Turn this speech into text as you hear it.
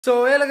So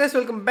hello guys,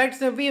 welcome back to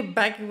the video.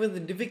 Back with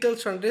the difficult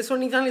strong race. So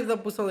நீங்க channel இத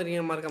புதுசா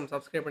வந்தீங்க மறக்காம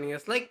subscribe பண்ணுங்க.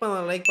 லைக்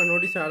பண்ண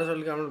நோட்டீஸ் ஆட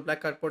சொல்லுங்க. நம்ம black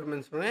card போட்டு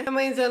மென்ஷன் பண்ணுங்க.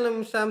 நம்ம channel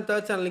Sam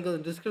third channel link in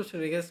the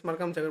description guys.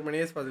 மறக்காம check பண்ணி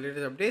for the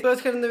latest updates.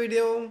 Let's get in the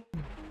video.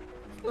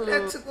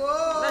 Let's go.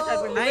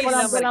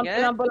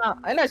 போலாம்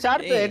என்ன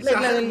ஷார்ட்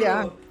ஹெட்லைட்ல இல்லையா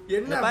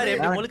என்ன பாரு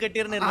எப்படி முளு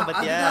கட்டிறனே இருந்த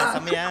பாத்தியா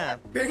சமையா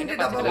பெயிண்ட்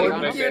டப்பா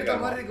ஓட்டி எடுத்த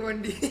மாதிரி இருக்கு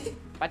வண்டி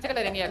பச்சை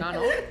கலர் எங்கயா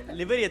காணோம்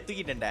லிவரி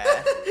தூக்கிட்டேன்டா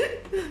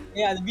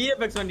ஏய் அது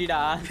VFX வண்டிடா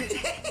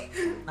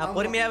நான்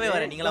பொறுமையாவே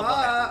வரேன் நீங்களா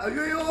போங்க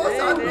ஐயோ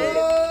சாந்தோ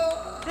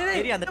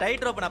சரி அந்த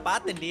டைட் ரோப் நான்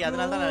பார்த்தேன்டி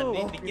அதனால தான்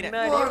நான் நிக்கிறேன்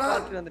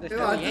பாத்து வந்துட்டேன்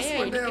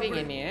ஏன்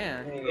நிக்கிறீங்க நீ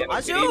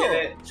ஆஷு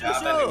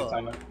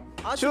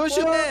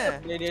ஷூ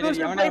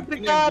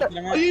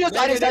ஐயோ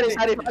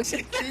சாரி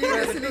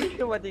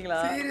பாத்தீங்களா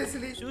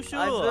சீரியஸ்லி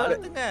ஷூ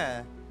அழுத்துங்க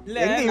இல்ல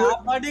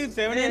நான் பாடி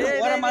 7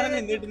 ஓரமா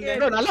நின்னுட்டு இருந்தேன்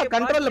ப்ரோ நல்லா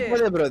கண்ட்ரோல்ல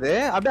போதே ப்ரோ இது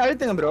அப்படியே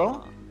அழுத்துங்க ப்ரோ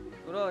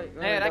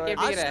ஏய் ராக்கி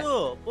எப்படிங்கற ஆஷு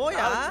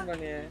போயா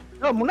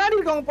ப்ரோ முன்னாடி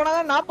இருக்கவங்க போனா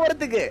தான் நான்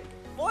போறதுக்கு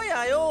போயா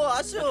ஐயோ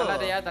ஆஷு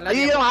தள்ளாதயா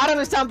ஐயோ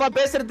ஆரம்பிச்சாம்பா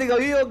பேசுறதுக்கு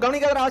ஐயோ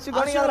கவனிக்காதடா ஆஷு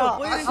கவனிக்காதடா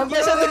அவன்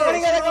பேசுறது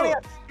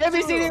கவனிக்காதடா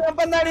ஏபிசிடி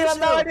வந்தாடி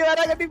வந்தாடி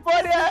வர கட்டி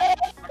போடு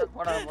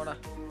போடா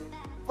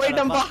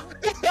போய்டம்பா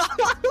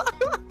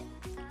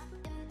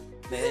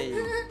டேய்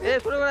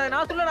ஏய் சொல்லுடா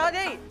நான் சொல்லடா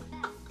டேய்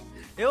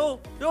யோ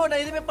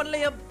நான் எதுமே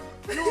பண்ணலையா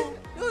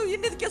யோ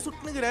என்னதுக்கே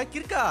சுட்டுங்கற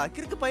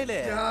கிறுக்கு பையலே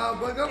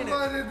ஞாபகம்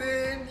வருது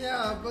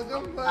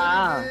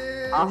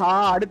ஆஹா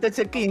அடுத்த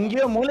செக்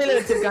இங்கேயோ மூலையில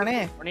வச்சிருக்கானே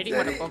நீடிங்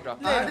பண்ண போ ப்ரோ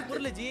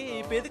புரியலஜி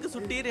இப்போ எதுக்கு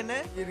சுட்டீர் என்ன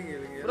இருங்க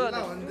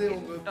எல்லாம் வந்து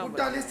உங்க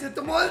கூட்டாளி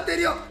செத்துமோல்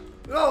தெரியும்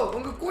ப்ரோ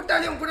உங்க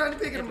கூட்டாளியும் கூட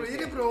அனுப்பி வைக்கிறேன் ப்ரோ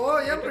இரு ப்ரோ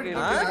ஏன்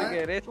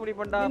பண்ணிட்டீங்க ரேஸ் முடி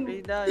பண்ணடா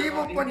ப்ளீஸ் டீம்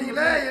அப்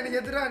பண்ணீங்களே எனக்கு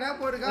எதிரா என்ன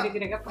போடுங்க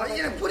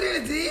ஐயா புரியல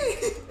ஜி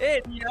ஏய்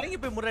நீ இறங்கி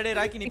போய் முறடே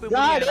ராக்கி நீ போய்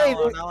முறடே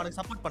நான் உனக்கு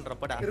சப்போர்ட்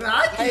பண்றேன் போடா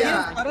ராக்கியா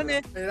சரணே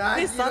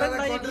ராக்கி சரண்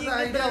நான்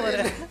எங்கடா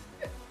வர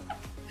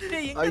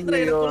டேய்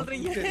எங்கடா என்ன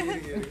சொல்றீங்க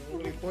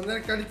உங்களுக்கு கொஞ்ச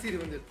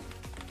கழிச்சிரு வந்து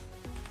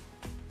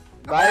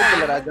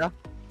பாய்ல ராஜா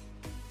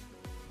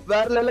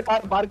வேற லெவல்ல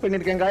கார் பார்க்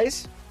பண்ணிருக்கேன் गाइस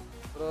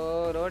ப்ரோ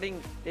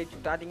ரோடிங் டேக்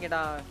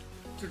ஸ்டார்டிங்கடா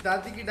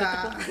சுட்டாதிக்கிடா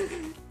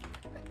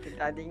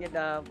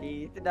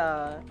ப்ளீஸ்டா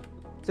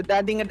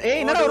ஸ்டார்டிங் ஏய்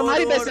என்னடா ஒரு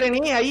மாதிரி பேசுற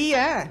நீ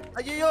ஐயா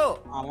ஐயோ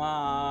ஆமா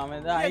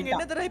அவன்தான்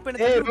என்ன தர இப்ப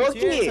ஏய்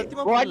Rocky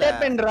what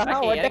happen raw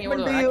what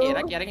happen to you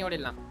rakhi இறங்கி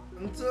ஓடிடலாம்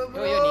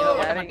யோ நீ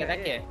ஓட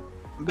ராக்கி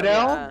ப்ரோ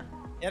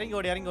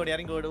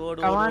இறங்கி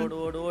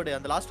ஓடு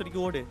அந்த லாஸ்ட்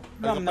வரைக்கும் ஓடு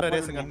அப்புறம்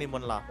ரேஸ் கண்டினியூ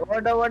பண்ணலாம்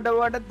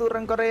ஓட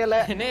தூரம் குறையல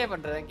என்ன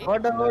பண்ற ராக்கி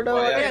ஓட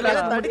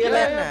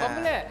தடுக்கல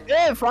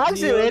ஏய்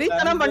ஃபாக்ஸ் வெரி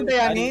தனம்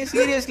பண்றியா நீ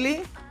சீரியஸ்லி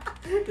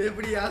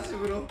எப்படி ஆசு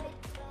ப்ரோ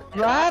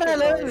வேற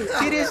லெவல்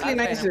சீரியஸ்லி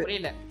நைஸ்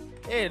புரியல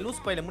ஏய்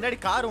லூஸ் பைல முன்னாடி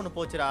கார் ஒன்னு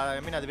போச்சுடா ஐ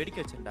மீன் அது வெடிக்க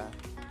வச்சேன்டா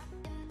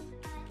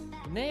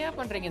என்னையா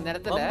பண்றீங்க இந்த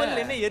இடத்துல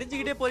பம்பல்ல என்ன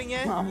எரிஞ்சிக்கிட்டே போறீங்க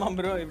ஆமா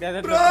ப்ரோ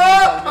இப்படியே ப்ரோ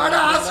அட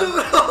ஆசு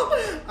ப்ரோ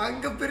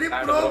அங்க பெரிய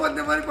ப்ரோ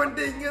வந்த மாதிரி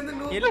பண்ணிட்டு இங்க வந்து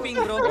no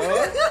helping bro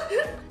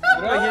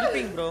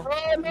helping bro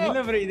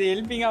இல்ல ப்ரோ இது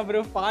ஹெல்பிங்கா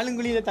ப்ரோ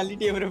பாலுங்குழியில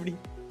தள்ளிட்டே ப்ரோ அப்படி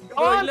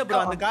ப்ரோ இல்ல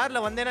ப்ரோ அந்த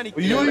கார்ல வந்தேனா நீ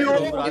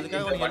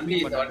அதுக்காக ஒரு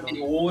ஹெல்பிங் பண்ணு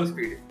over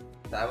speed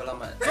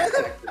தேவலாம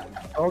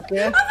okay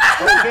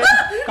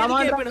come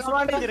on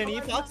சொல்றீங்க நீ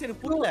ஃபாக்ஸ்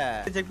எனக்கு புரியல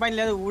செக்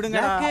பாயிண்ட்ல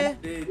ஊடுங்கடா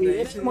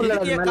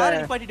இதுக்கு கார்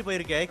நிப்பாட்டிட்டு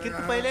போயிருக்க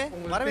கிறுக்கு பையலே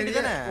வர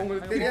வேண்டியதானே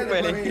உங்களுக்கு தெரியாது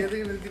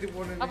எதுக்கு நிறுத்திட்டு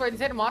போறேன்னு அப்ப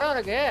இந்த சைடு மரம்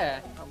இருக்கு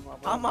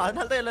ஆமா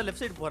அதனால தான் எல்லாம்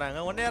லெஃப்ட் சைடு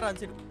போறாங்க ஒன் நேரம்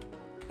அந்த சைடு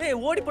ஏய்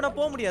ஓடி போனா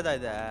போக முடியாதா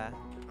இத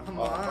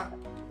ஆமா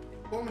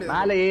போக முடியாது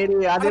மேல ஏறி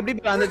அது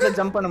எப்படி அந்த இடத்துல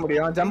ஜம்ப் பண்ண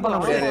முடியும் ஜம்ப் பண்ண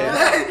முடியாது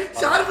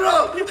சார் ப்ரோ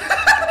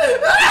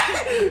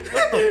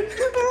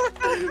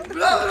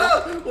ப்ரோ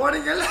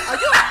ஓடிங்கல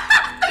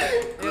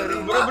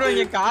ப்ரோ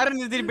இங்க கார்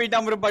நிறுத்திட்டு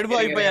போய்ட்டான் ப்ரோ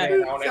படுபாய் பையன்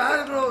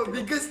சார் ப்ரோ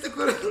பிகெஸ்ட்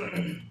குரு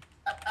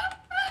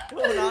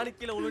ஓ நானு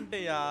கீழ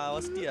உளுண்டேயா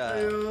வஸ்டியா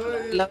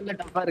லெவல்ல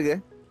டஃப்பா இருக்கு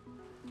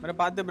ப்ரோ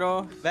பாத்து ப்ரோ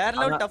வேற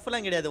லெவல்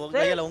டஃப்லாம் கிடையாது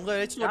உங்க கையில உங்க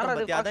வெச்சு ஓட்ட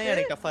பத்தி அதான்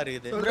எனக்கு டஃப்பா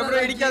இருக்குது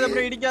ப்ரோ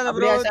இடிக்காத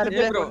ப்ரோ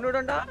ப்ரோ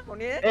கொன்னுடா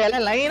கொன்னே ஏய்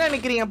எல்லாம் லைனா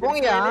நிக்கிறீங்க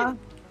போங்கயா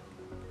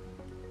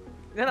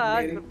என்னடா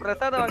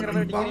பிரசாதம் வாங்குற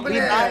மாதிரி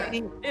பம்பலே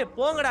ஏய்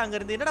போங்கடா அங்க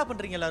இருந்து என்னடா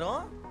பண்றீங்க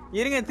எல்லாரும்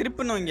இருங்க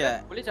திருப்பணும் இங்க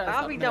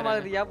டிராபிக் ஜாம்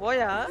ஆகுதுயா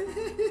போயா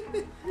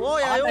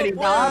போயா ஆல்ரெடி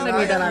டான்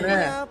பண்ணிட்டேன் நானு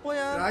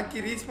போயா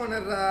ராக்கி ரீச்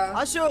பண்ணறா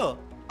ஆஷு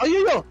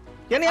ஐயோ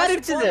என்ன யார்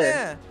இடிச்சது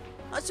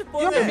ஆஷு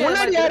போங்க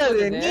முன்னாடி யார்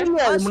அது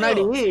நீங்க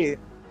முன்னாடி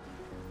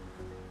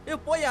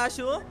ஏய் போயா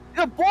ஆஷு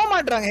ஏ போக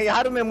மாட்டறாங்க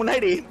யாருமே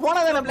முன்னாடி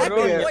போனதானே ப்ரோ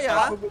பிளாக் போயா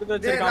கொடுத்து டேய்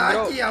வச்சிருக்கான் ப்ரோ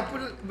ராக்கி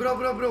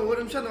அப்பு ப்ரோ ஒரு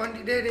நிமிஷம் அந்த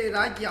வண்டி டேய்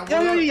ராக்கி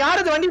ஏய்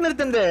யார் அது வண்டி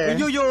நிறுத்துனது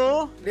ஐயோ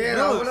டேய்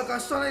அவ்வளவு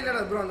கஷ்டம்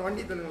இல்லடா ப்ரோ அந்த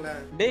வண்டி தள்ளுங்களே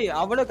டேய்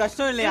அவ்வளவு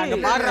கஷ்டம் இல்லையா அங்க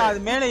பாருடா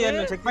அது மேல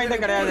ஏறணும் செக் பாயிண்டே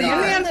கிடையாது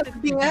என்ன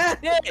நிறுத்திங்க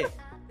ஏய்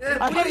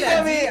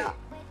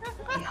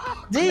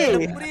ஜி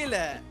புரியல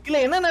இல்ல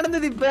என்ன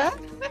நடந்தது இப்ப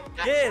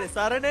ஏய்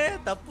சரணே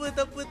தப்பு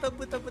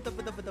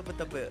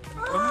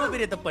ரொம்ப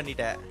பெரிய தப்பு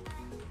பண்ணிட்ட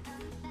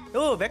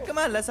ஓ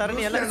வெக்கமா இல்ல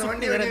சரணே எல்லாம்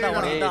சுத்தி வரேன் தான்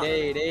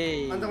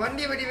டேய் அந்த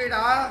வண்டியை வெடி வைடா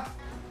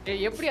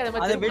ஏய் எப்படி அத அத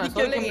மாதிரி வெடிக்க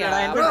சொல்லுங்க வைக்கணும்டா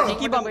என்ன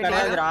ஸ்டிக்கி பாம்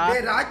கிடையாதுடா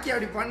டேய் ராக்கி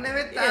அப்படி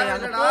பண்ணவே அங்க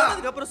தேவையில்லடா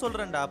போனதுக்கு அப்புறம்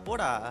சொல்றேன்டா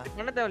போடா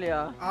பண்ண தேவையா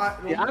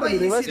ரொம்ப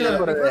ஈஸியா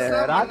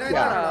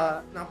ராக்கியா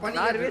நான்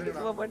பண்ணிட்டேன்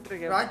சும்மா பண்ணிட்டு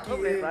இருக்கேன்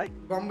ராக்கி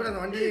பம்புல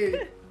அந்த வண்டி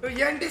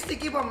ஏன்டி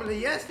ஸ்டிக்கி பாம் இல்ல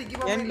ஏன் ஸ்டிக்கி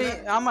பாம் என்டி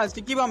ஆமா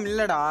ஸ்டிக்கி பாம்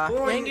இல்லடா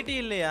என்கிட்ட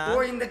இல்லையா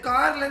ஓ இந்த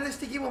கார்ல இருந்து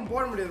ஸ்டிக்கி பாம்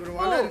போட முடியாது bro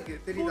வலை இருக்கு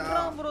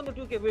தெரியுதா ப்ரோ இந்த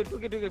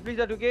 2k ப்ளீஸ்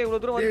 2k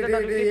இவ்வளவு தூரம் டேய்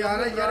வந்துட்டா டேய்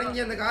யாரா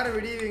இறங்கி அந்த காரை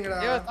வெடிவீங்கடா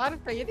ஐயோ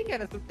சார்ட்ட எதுக்கு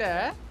என்ன சுட்ட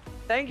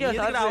थैंक यू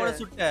சார் சார் அவள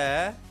சுட்ட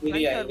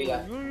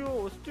ஐயோ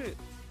ஒஸ்ட்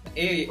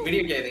ஏய் வெடி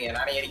வைக்காதீங்க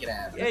நானே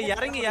ஏறிக்கிறேன்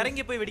ஏய்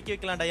இறங்கி போய் வெடிக்க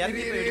வைக்கலாம்டா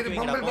இறங்கி போய் வெடிக்க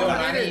பம்பர்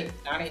வைக்கலாம்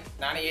பம்பர்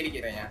நானே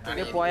ஏறிக்கிறேன்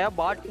நானே போயா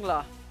பாட்டுங்களா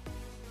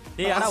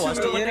டேய் ஆனா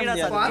ஃபர்ஸ்ட் பண்ணிடா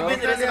சார்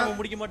பாத்து நம்ம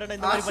முடிக்க மாட்டோம்டா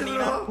இந்த மாதிரி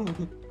பண்ணீங்கன்னா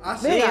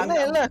டேய்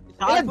என்ன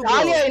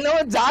ஜாலியா இல்ல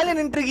ஜாலியா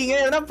நின்னு இருக்கீங்க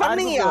என்ன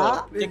பண்ணீங்க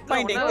செக்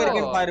பாயிண்ட் எங்க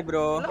இருக்குன்னு பாரு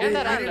ப்ரோ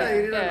இருடா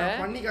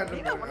நான் பண்ணி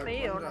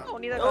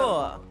காட்டுறேன் ஓ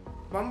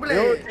பம்பளே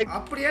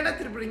அப்படியே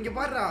திருப்பி இங்க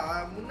பாருடா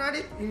முன்னாடி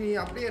நீ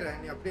அப்படியே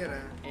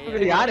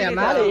இரு யார்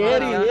மேல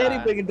ஏறி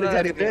போயிட்டு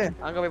இருக்காரு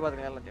அங்க போய்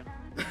பாருங்க எல்லாத்தையும்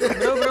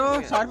bro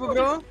sharp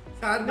bro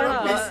sir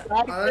please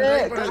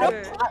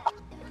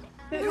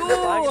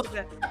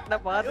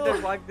நான்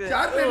பாத்து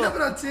சார் என்ன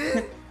ப்ரோச்சு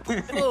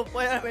ஓ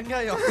போயா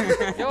வெங்காயம்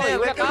ஐயோ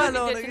இவ்வளவு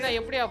காலம் சின்ன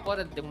எப்படியா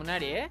போறது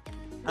முன்னாடி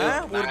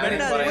ஒரு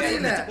பெண்ணா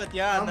இருந்துச்சு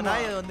பாத்தியா அந்த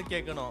நாயை வந்து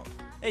கேட்கணும்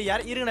ஏய்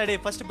யார் இருங்கடா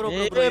டேய் ஃபர்ஸ்ட் ப்ரோ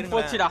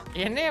போச்சுடா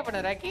என்னைய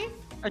பண்ண ராக்கி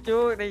அச்சோ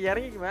நீ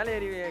இறங்கி மேல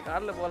ஏறி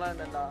கார்ல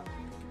போலாம்டா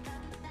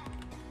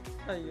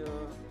ஐயோ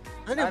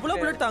அது எவ்வளவு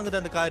புல்லட்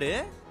தாங்குது அந்த கார்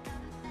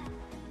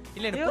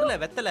இல்ல எனக்கு புரியல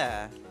வெத்தல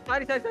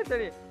சாரி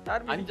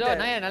சார் அஞ்சோ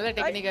நான் நல்ல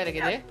டெக்னிக்கா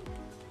இருக்குது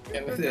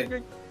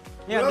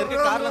ஏய் அங்க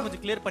இருக்க கார்ல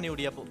கொஞ்சம் கிளியர் பண்ணி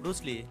விடியா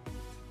ப்ரூஸ்லி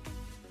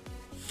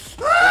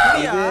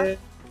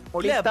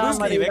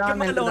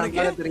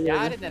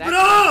யார் இந்த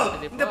ப்ரோ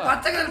இந்த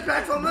பச்சை கலர்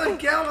பிளாட்ஃபார்ம்ல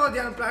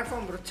கேவலமான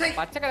பிளாட்ஃபார்ம் ப்ரோ சை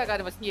பச்சை கலர்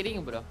கார் ஃபர்ஸ்ட்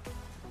எரிங்க ப்ரோ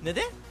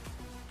என்னது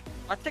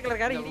பச்சை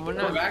கலர் காரி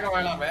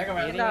வேகம்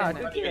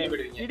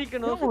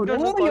இடிக்கணும்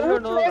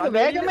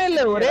வேகமே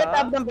இல்ல ஒரே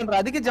டாப் தான் பண்ற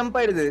அதுக்கு ஜம்ப்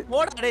ஆயிடுது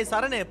போடா டேய்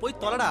சரணே போய்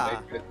தொலைடா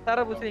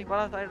சாரா புஸ்லி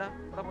போடா சாய்டா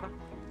போடா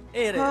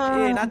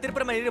ஏய் நான்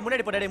திருப்புற மாதிரி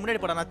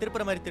முன்னாடி போடா நான்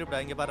திருப்புற மாதிரி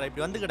திருப்புடா இங்க பாரு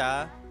இப்படி வந்துங்கடா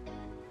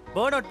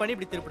பர்ன் அவுட் பண்ணி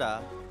இப்படி திருப்புடா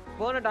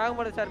போனட் ஆக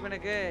மாட்டேன் சார்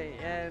எனக்கு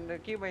இந்த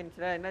கீ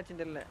பாயிண்ட்ஸ்ல என்னாச்சு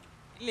தெரியல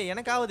இல்ல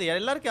எனக்கு ஆகுது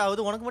எல்லாருக்கும்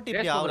ஆகுது உனக்கு மட்டும்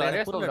இப்படி ஆகுது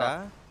எனக்கு புரியலடா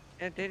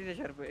எனக்கு தெரியல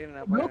சார்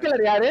ப்ளூ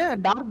கலர் யாரு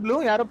டார்க் ப்ளூ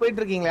யாரோ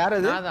போயிட்டு இருக்கீங்க யார்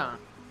அது அதான்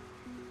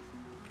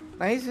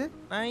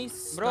நைஸ்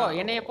ப்ரோ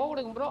என்னைய போக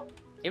விடுங்க ப்ரோ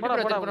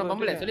எப்படி ப்ரோ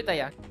பம்பல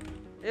சொல்லிட்டாயா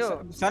ஐயோ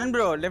சரண்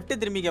bro left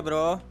திரும்பிக்க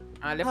bro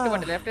left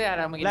but left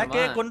யாரா பிளாக்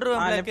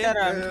கொன்றுவேன் லெஃப்ட்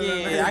யாரா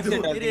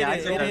ஆக்சிடென்ட்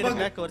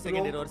பிளாக் ஒரு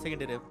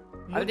செகண்ட் இரு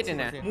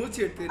அழுத்திட்டேனே மூச்சு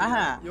எடுத்து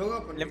ஆஹா யோகா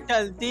பண்ணு லெஃப்ட்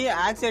அழுத்தி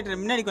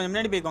ஆக்சிலேட்டர் முன்னாடி கொஞ்சம்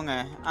முன்னாடி போய்க்கோங்க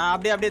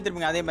அப்படியே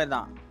திருப்புங்க அதே மாதிரி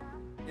தான்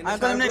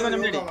கொஞ்சம்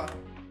முன்னாடி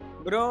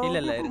ப்ரோ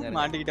இல்ல இருங்க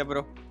மாட்டிக்கிட்ட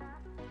ப்ரோ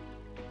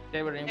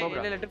சரி ப்ரோ நீ போ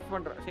ப்ரோ இல்ல ட்ரிப்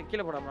பண்றேன் சரி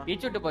கீழ போடாமா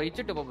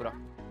இச்சுட்டு போ ப்ரோ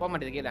போக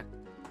மாட்டேது கீழ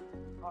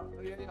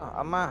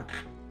அம்மா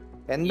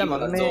எந்த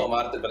மகனே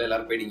வாரத்துக்குள்ள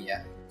எல்லாரும் போயிடுங்க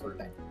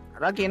சொல்லிட்டேன்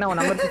ராக்கி என்ன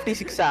நம்பர்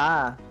 56 ஆ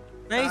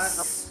நைஸ்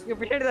இங்க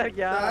பின்னாடி தான்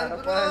இருக்கியா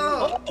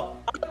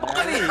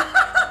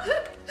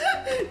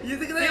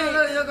இதுக்கு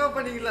தான் யோகா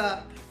பண்ணீங்களா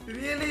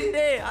ரியலி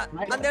டேய்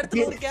அந்த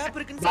இடத்துல ஒரு கேப்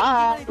இருக்குன்னு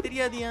எனக்கு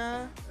தெரியாதியா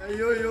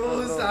ஐயோ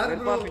சார்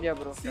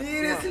ப்ரோ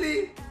சீரியஸ்லி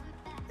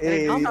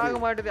ஏய் ஆக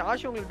மாட்டேது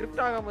ஆஷ் உங்களுக்கு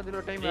ட்ரிப்ட் ஆகாம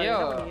ஒரு டைம்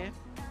என்ன பண்ணீங்க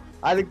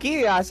அது கீ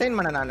அசைன்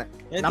பண்ண நானு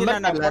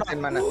நம்பர்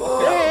அசைன் பண்ண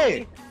ஏய்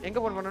எங்க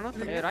போன் பண்ணனும்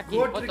ஏய்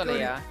ராக்கி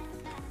போத்தலையா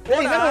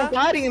ஏய் என்ன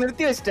பாரு இங்க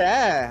நிறுத்தி வச்சிட்ட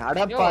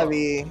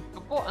அடப்பாவி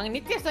அப்போ அங்க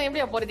நித்யேஷ் தான்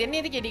எப்படியா போறது என்ன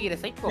எதுக்கு அடிக்கிற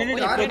சைக்கோ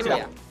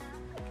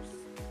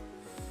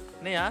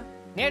என்னையா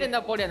நேடு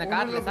இருந்தா போடி அந்த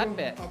கார்ல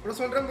சார்பே அப்புறம்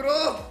சொல்றேன் ப்ரோ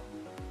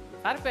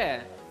சார்பே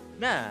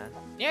என்ன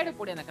நேடு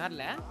போடி அந்த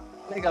கார்ல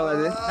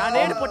கேக்காது நான்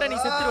நேடு போட்டா நீ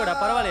செத்துருவடா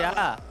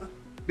பரவாயில்லையா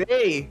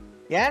டேய்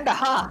ஏன்டா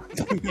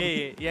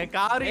ஏய் என்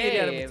கார் ஏறி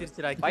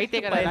ஆரம்பிச்சிருச்சுடா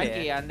பைத்தியக்கார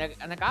ராக்கி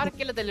அந்த கார்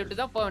கீழ தள்ளி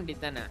விட்டு தான் போக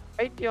வேண்டியது தானே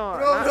பைத்தியம்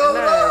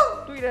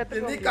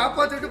நீ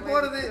காப்பாத்திட்டு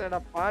போறது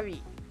பாவி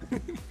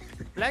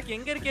பிளாக்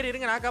எங்க இருக்கே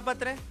இருங்க நான்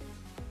காப்பாத்துறேன்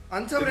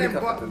அன்சப்ரே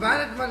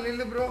வாலட் மேல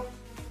நில்லு ப்ரோ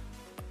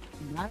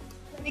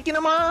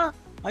நிக்கணுமா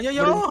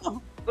ஐயோ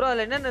ப்ரோ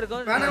அதுல என்ன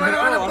இருக்கும்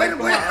வேணாம்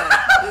போய்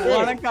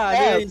வணக்கம்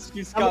டேய்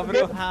ஸ்கிஸ்கா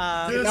ப்ரோ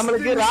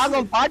நமக்கு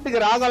ராகம்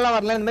பாட்டுக்கு ராகம் எல்லாம்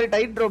வரல இந்த மாதிரி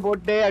டைட் ட்ரோ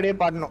போட்டு அப்படியே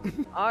பாடணும்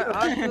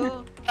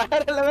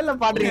வேற லெவல்ல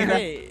பாடுறீங்க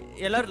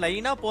எல்லாரும்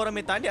லைனா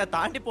போறமே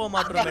தாண்டி போக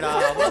மாட்டோமேடா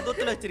அவ்வளவு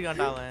தூரத்துல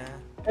வச்சிருக்கான்டா அவன்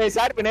ஏய்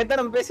சார் இப்ப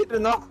நேத்து நம்ம பேசிட்டு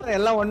இருந்தோம்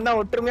எல்லாம் ஒண்ணா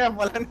ஒற்றுமையா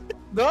போலான்னு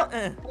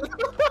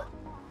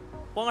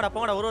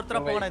போங்கடா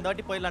ஒருத்தரா போங்கடா இந்த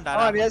வாட்டி போயிடலாம்டா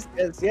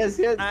எஸ்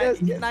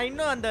நான்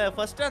இன்னும் அந்த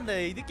ஃபர்ஸ்ட் அந்த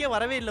இதுக்கே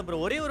வரவே இல்ல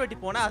ப்ரோ ஒரே ஒரு வாட்டி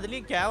போனா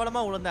அதுலயும்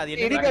கேவலமா விழுந்தா அது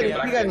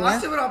இடிக்காதீங்க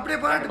மாஸ்டர் ப்ரோ அப்படியே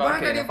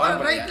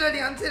பாராட்டி ரைட்ல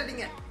அடி ஆன்சர்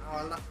அடிங்க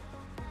அவ்வளவுதான்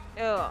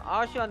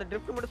ஆஷு அந்த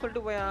ட்ரிப்ட் மட்டும்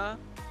சொல்லிட்டு போயா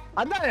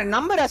அதான்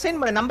நம்பர் அசைன்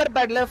பண்ண நம்பர்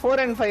பேட்ல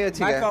 4 and 5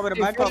 வச்சுக்க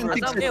பேக்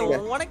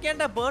ஓவர் உனக்கு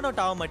ஏன்டா பர்ன்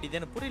அவுட் ஆக மாட்டேங்குது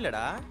எனக்கு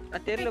புரியலடா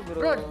தெரியல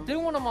ப்ரோ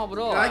திருமணமா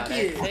ப்ரோ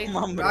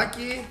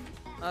ராக்கி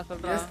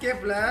சொல்றேன்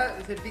எஸ்கேப்ல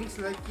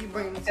செட்டிங்ஸ்ல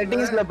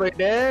செட்டிங்ஸ்ல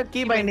போயிட்டு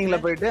கீ பைண்டிங்ல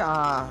போயிட்டு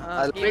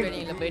அதுல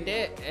கீபேடிங்ல போயிட்டு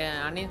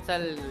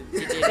அன்இன்ஸ்டால்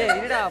டேய்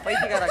இருடா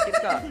பைத்தியக்காரா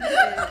கிறுக்கா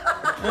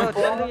ப்ரோ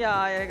சொல்லுயா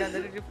எனக்கு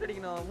அந்த ட்ரிப்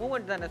அடிக்கணும்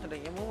மூவ்மெண்ட் தானே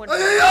சொல்றீங்க மூவ்மெண்ட்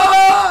ஐயோ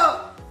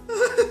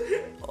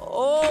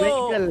ஓ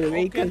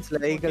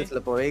வெஹிக்கிள்ஸ்ல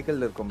போ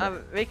வெஹிக்கிள் இருக்கும்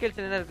வெஹிக்கிள்ஸ்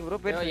என்ன இருக்கு ப்ரோ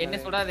பேர் என்ன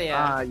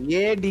சொல்லாதயா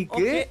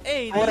ஏடிக்கு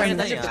ஏய் இது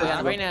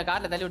அந்த பையனை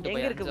கார்ல தள்ளி விட்டு எங்க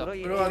போய் இருக்கு ப்ரோ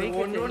ப்ரோ அது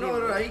ஒண்ணு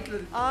ஒரு ஹைட்ல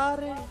இருக்கு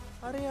ஆரே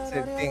அரே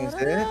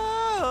செட்டிங்ஸ்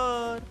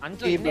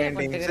அஞ்சு கீ என்ன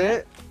பைண்டிங்ஸ் பண்ணிட்டு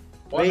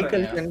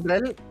வெஹிக்கிள்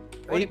ஜெனரல்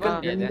வெஹிக்கிள்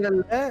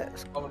ஜெனரல்ல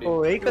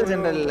வெஹிக்கிள்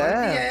ஜெனரல்ல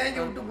ஏன்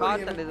விட்டு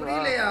போறீங்க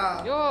புரியலையா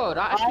யோ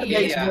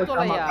ராக்கி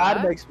சொல்லையா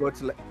கார் பைக்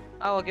ஸ்போர்ட்ஸ்ல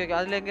ஓகே ஓகே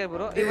அதுல எங்க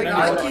ப்ரோ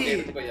ராக்கி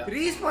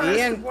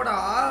ரீஸ்பான்ஸ் போடா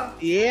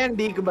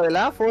ஏஎன்டி க்கு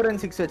பதிலா 4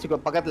 and 6 வெச்சுக்கோ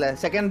பக்கத்துல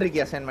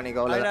செகண்டரிக்கு அசைன்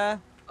பண்ணிக்கோ அவ்வளவுதான்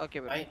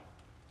ஓகே ப்ரோ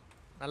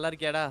நல்லா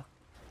இருக்கியாடா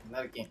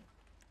நல்லா இருக்கேன்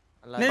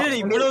நீ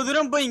இவ்வளவு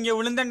தூரம் போய் இங்க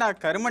விழுந்தேன்டா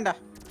கருமண்டா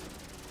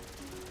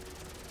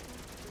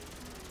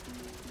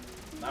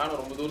நானும்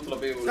ரொம்ப தூரத்துல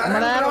போய் ரொம்ப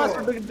நேரமா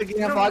சுட்டுக்கிட்டு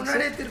இருக்கீங்க ஃபாக்ஸ்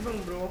முன்னாடியே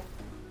திருப்புங்க ப்ரோ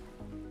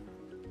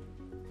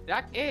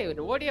ராக்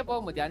ஓடியே போக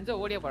முடியாது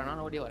அஞ்சு ஓடியே போறேன்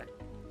நான் ஓடியே வரேன்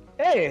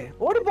ஏய்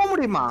ஓடி போக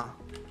முடியுமா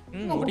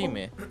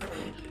முடியுமே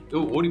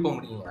ஓடி போக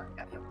முடியுங்க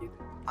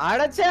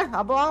அடச்சே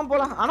அப்ப வாங்க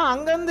போலாம் ஆனா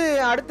அங்க இருந்து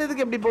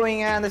அடுத்ததுக்கு எப்படி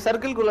போவீங்க அந்த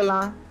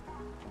சர்க்கிள்குள்ளலாம்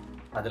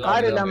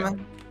கார் இல்லாம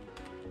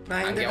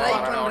நான் இங்க ட்ரை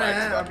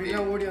பண்றேன் அப்படியே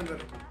ஓடி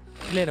வந்துறேன்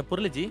இல்ல என்ன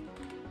புரியல ஜி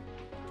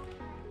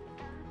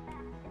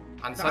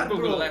அந்த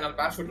சர்க்கிள்குள்ள என்னால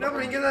பாராசூட் என்ன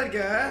ப்ரோ இங்க தான்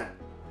இருக்க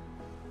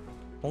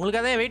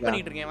உங்களுக்காக தான் வெயிட்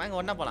பண்ணிட்டு இருக்கேன்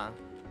வாங்க ஒண்ணா போலாம்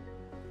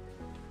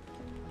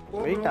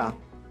வெயிட்டா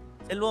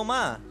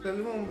செல்வோமா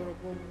செல்வம் ப்ரோ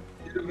போ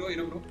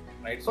இரு ப்ரோ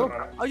ரைட்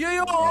சொல்றேன்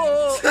ஐயோ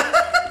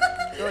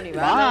ப்ரோ நீ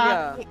வேலையா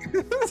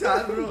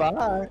சார் ப்ரோ வா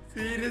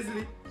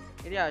சீரியஸ்லி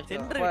சரியா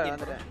சென்டர்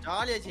வந்துட்டேன்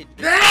ஜாலியா சீட்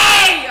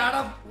டேய் அட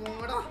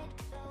போடா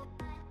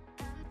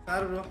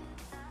சார் ப்ரோ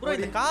ப்ரோ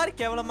இந்த கார்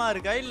கேவலமா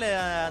இருக்கா இல்ல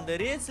அந்த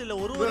ரேஸ்ல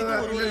ஒரு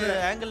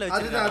ஆங்கிள் அதுதான்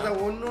வச்சிருக்காங்க அதான்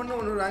ஒண்ணு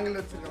ஒரு ஆங்கிள்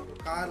வச்சிருக்கான் ப்ரோ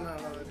கார்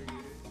நல்லா இருக்கு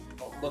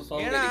ரொம்ப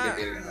ஏன்னா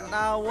சோம்பேறி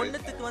நான்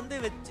ஒண்ணுத்துக்கு வந்து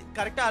வெச்சு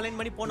கரெக்ட்டா அலைன்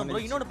பண்ணி போனோம்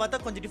ப்ரோ இன்னொன்னு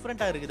பார்த்தா கொஞ்சம்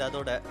டிஃபரண்டா இருக்குது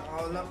அதோட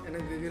அவ்வளவுதான்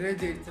எனக்கு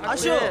விரேஜ் ஆயிடுச்சு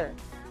அஷோ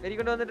வெரி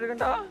கொண்டு வந்துட்டு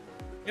இருக்கேன்டா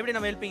எப்படி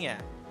நம்ம ஹெல்பிங்க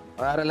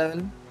வேற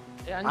லெவல்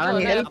ஆனா அஞ்சு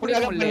நீ வரேன், ஹெல்ப் அப்படியே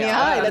பண்ணியா முடியலையா?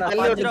 இல்ல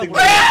தள்ளி விட்டுட்டு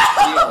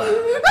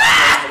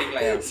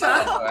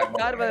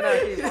கார் பதிலா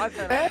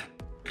பாக்க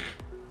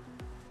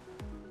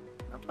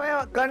அப்ப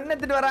கண்ணு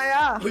எடுத்துட்டு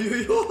வராயா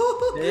ஐயோ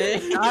ஏய்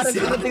யாரு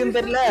சொல்றதுக்குன்னு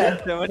தெரியல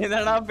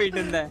செவனிதாடா போயிட்டு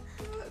இருந்தேன்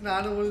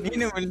நானும்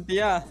நீனு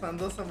விழுந்தியா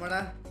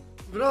சந்தோஷமாடா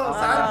ப்ரோ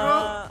சார் ப்ரோ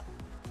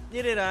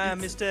இருடா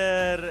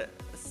மிஸ்டர்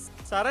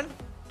சரண்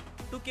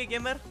 2K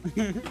கேமர்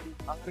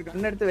அவர்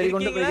கண்ணு எடுத்து வெளிய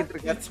கொண்டு போயிட்டு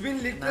இருக்காரு இட்ஸ்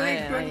பீன் லிட்டரலி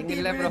நான் 20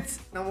 இல்ல bro. minutes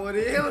நம்ம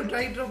ஒரே ஒரு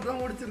ட்ரை ட்ராப் தான்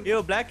முடிச்சிருக்கோம் ஐயோ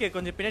பிளாக்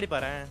கொஞ்சம் பின்னாடி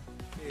பாரு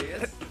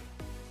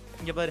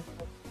இங்க பாரு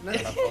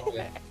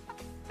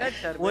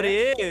ஒரு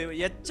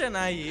எச்ச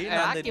நாய்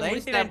அந்த ராக்கி 99%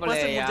 முடிச்சிட்டா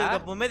போலயா? முடிச்சதுக்கு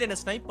அப்புறமே என்ன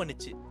ஸ்னைப்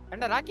பண்ணுச்சு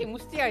ஏண்டா ராக்கி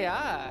முஸ்தியாயா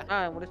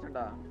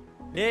முடிச்சேன்டா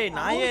டேய்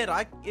நாயே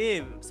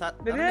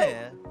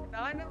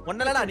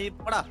ஒண்ணலடா நீ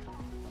போடா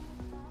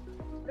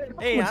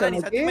ஏய் ஆனா நீ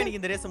சத்தியமா நீ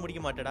இந்த ரேஸ்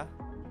முடிக்க மாட்டடா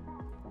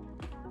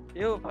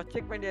ஐயோ ஃபர்ஸ்ட்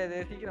செக் பண்ணியாதே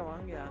சீக்கிரம்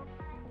வாங்கயா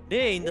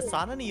டேய் இந்த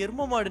சரணி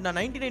எரும மாடு நான்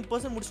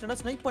 99% முடிச்சிட்டேனா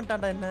ஸ்னைப்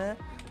பண்ணிட்டான்டா என்ன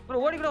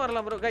ப்ரோ ஓடி கூட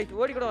வரலாம் ப்ரோ கைஸ்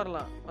ஓடி கூட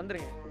வரலாம்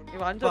வந்துருங்க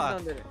இவன் 5 நிமிஷம்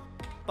வந்துரு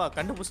பா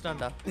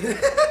கண்டுபிடிச்சிட்டான்டா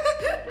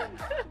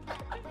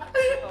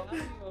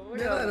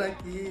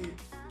ராக்கி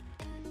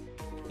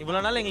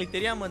இவ்வளவு நாள் எங்களுக்கு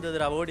தெரியாம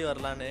இருந்ததுடா ஓடி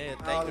வரலான்னு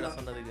தேங்க்யூடா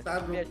சொன்னதுக்கு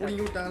சார் ப்ரோ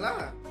புடிங்கி விட்டாங்களா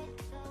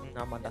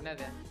ஆமாடா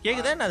என்னது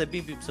கேக்குதா என்ன அது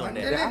பீப் பீப்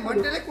சவுண்ட்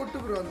மண்டலே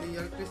கொட்டு ப்ரோ அந்த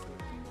எலக்ட்ரிசிட்டி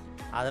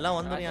அதெல்லாம்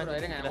bro, இருங்க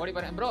வந்துரும் ஓடி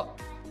போறேன் ப்ரோ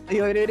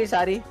ஐயோ வெரி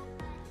சாரி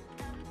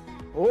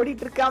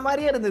ஓடிட்டு இருக்க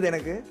மாதிரியே இருந்தது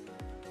எனக்கு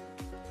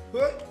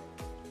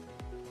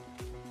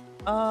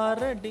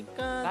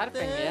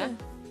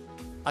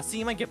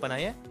அசிங்கமா கேப்பேன்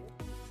நான்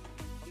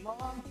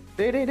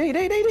டேய் டேய் டேய்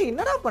டேய் டேய்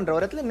என்னடா பண்ற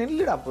ஒரு இடத்துல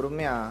நில்லுடா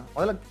பொறுமையா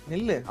முதல்ல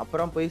நில்லு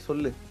அப்புறம் போய்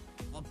சொல்லு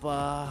அப்பா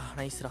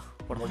நைஸ்ரா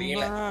போட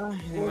முடியல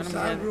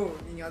சார் ப்ரோ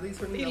நீங்க அதை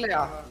சொன்னீங்க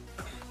இல்லையா?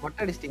 மொட்டை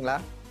அடிச்சிட்டீங்களா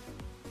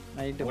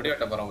நைட் முடி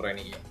வெட்ட போறோம் ப்ரோ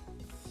இன்னைக்கு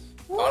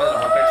காலேஜ்ல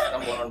மொட்டை அடிச்சு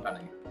தான்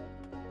போறோம்ட்டானே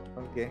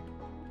ஓகே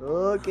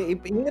ஓகே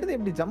இப்போ இங்க இருந்து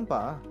எப்படி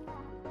ஜம்பா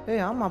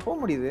ஏய் ஆமா போக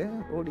முடியுது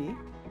ஓடி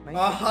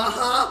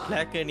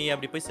பிளாக் நீ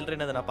அப்படி போய்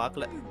சில்றேன்னு நான்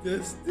பார்க்கல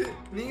ஜஸ்ட்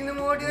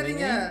நீங்களும் ஓடி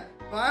வரீங்க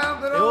வா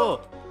ப்ரோ ஐயோ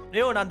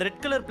ஐயோ நான் அந்த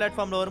ரெட் கலர்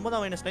பிளாட்ஃபார்ம்ல வரும்போது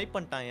அவன் என்ன ஸ்னைப்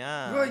பண்ணிட்டான்யா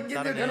ப்ரோ இங்க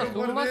சரண்.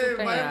 சும்மா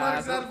பயமா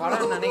இருக்கு சார்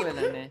படம் நினைக்கல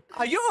நானு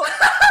ஐயோ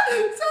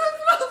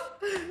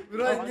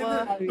ப்ரோ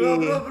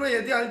இங்க ப்ரோ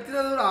எதி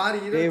அல்ட்ரா ஒரு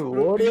 6 ஏய்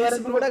ஓடி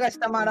வரது கூட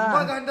கஷ்டமாடா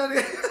ரொம்ப கண்டாரு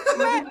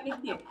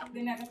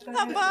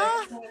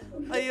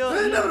ஐயோ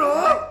என்ன ப்ரோ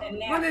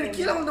நான்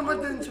கீழ வந்த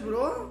மாதிரி தெரிஞ்சு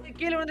ப்ரோ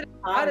கீழ வந்து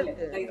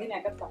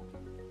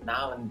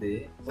நான் வந்து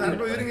சார்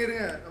ப்ரோ இருங்க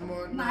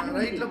நம்ம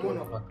ரைட்ல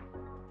போணும்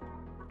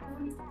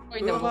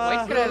இந்த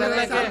ஒயிட் கலர்ல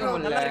கேட்க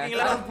நல்லா முடியல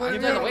இருக்கீங்களா?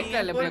 இந்த ஒயிட்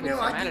கலர்ல போய்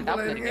மேல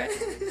டாப்ல இருக்கு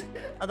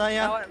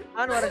அதான்யா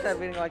நான் வரேன் சார்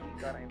வீங்க வாக்கி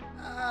வரேன்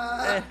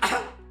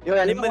ஐயோ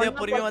நிம்மதியா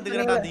பொறுமையா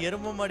வந்துக்கிறேன் அந்த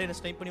எரும மாடு என்ன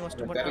ஸ்னைப் பண்ணி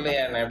வச்சிட்டு போட்டான்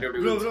தெரியலையே நான்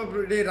எப்படி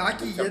ப்ரோ டேய்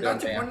ராக்கி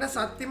ஏதாச்சும் பண்ண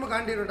சத்தியமா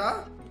காண்டிடுடா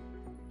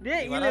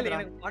டேய் இல்ல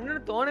எனக்கு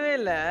பண்ணனும் தோணவே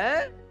இல்ல.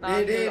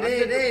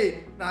 டேய்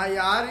நான்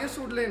யாரையும்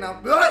சுடல நான்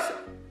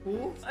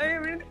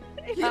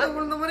கீழ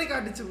விழுந்த மாதிரி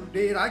காட்டுச்சு.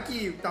 டேய் ராக்கி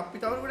தப்பி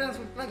தவறு கூட நான்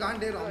சுட்டனா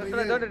காண்டேறோம்.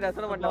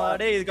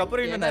 டேய் இதுக்கு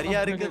அப்புறம் இன்னும்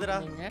நிறைய இருக்குதுடா.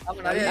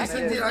 நிறைய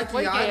செஞ்சு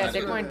ராக்கி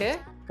செக் பாயிண்ட்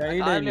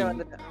கையில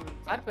வந்துட்டேன்.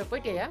 சார்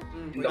போய்ட்டியா?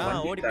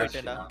 ஓடி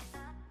போய்ட்டேன்டா.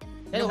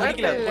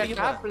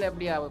 டாப்ல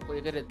எப்படியா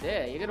எகிறுது?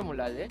 எகிற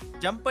முடியாது.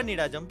 ஜம்ப்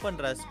பண்ணிடா, ஜம்ப்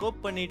பண்ற. ஸ்கோப்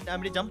பண்ணிட்டு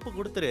அப்படி ஜம்ப்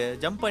கொடுத்துரு.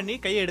 ஜம்ப் பண்ணி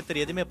கையை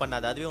எடுத்துரு. எதுமே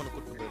பண்ணாத. அதுவே உனக்கு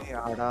கூட்டி போயிடும்.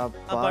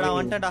 அப்படா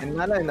வந்துட்டடா.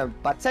 என்னால இந்த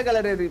பச்சை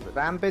கலர்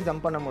ரேம்பே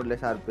ஜம்ப் பண்ண முடியல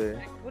ஷார்ப்.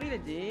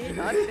 புரியல ஜி.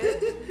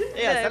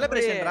 ஏய்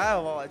செலிப்ரேஷன்டா.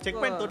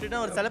 செக் பாயிண்ட்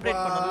தொட்டினா ஒரு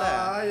செலிப்ரேட் பண்ணனும்ல.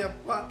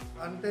 எப்பா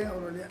அண்டே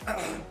அவரோலியா.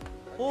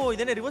 ஓ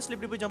இதனே ரிவர்ஸ்ல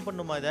இப்படி போய் ஜம்ப்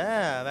பண்ணனுமா இத?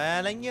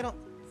 வேலங்கிரும்.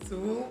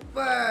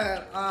 சூப்பர்.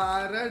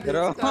 ஆரடி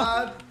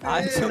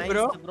ஆச்சு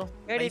ப்ரோ.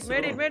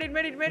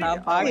 Made it.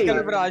 நான்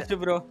பாக்கல ப்ரோ. ஆச்சு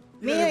ப்ரோ.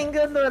 நீ எங்க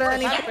இருந்து வர?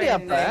 நீ எப்படி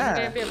அப்ப?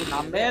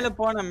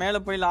 நான் மேல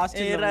போய்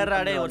லாஸ்ட் ஏறா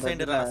டேய் ஒரு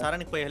சைடு இருடா.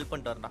 சரணுக்கு போய் ஹெல்ப்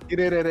பண்ணிட்டு வரடா.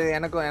 இரு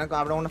எனக்கு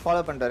அவன உன்னை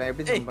ஃபாலோ பண்ணிட்டு வரேன்.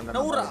 எப்படி ஜம்ப் பண்ற?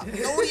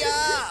 நௌரியா.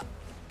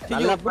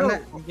 நல்லா பண்ணு.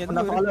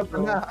 என்ன ஃபாலோ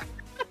பண்ணா?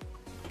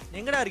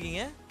 எங்கடா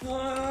இருக்கீங்க?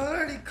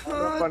 ஆரடி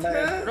காத்து.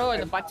 ப்ரோ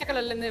இந்த பச்சை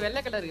கலர்ல இருந்து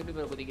வெள்ளை கலருக்கு எப்படி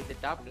ப்ரோ குதிக்குது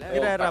டாப்ல?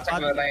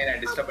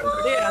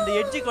 டேய் அந்த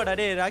எட்ஜ் கோடா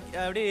டேய் ராக்கி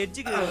அப்படியே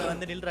எட்ஜுக்கு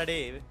வந்து நில்றா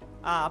டேய்.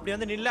 அப்படி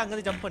வந்து நில்ல அங்க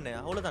இருந்து ஜம்ப் பண்ணு.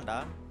 அவ்வளவுதான்டா.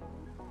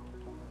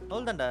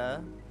 அவ்வளவுதான்டா.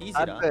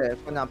 ஈஸிடா.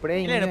 கொஞ்சம் அப்படியே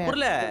இல்ல எனக்கு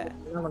புரியல.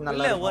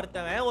 இல்ல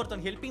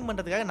ஒருத்தன் ஹெல்பிங்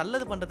பண்றதுக்காக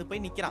நல்லது பண்றதுக்கு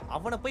போய் நிக்கிறான்.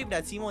 அவனை போய் இப்படி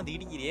அசிங்கமா வந்து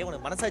இடிக்கிறியே.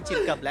 உனக்கு மனசாட்சி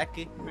இருக்கா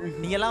பிளாக்?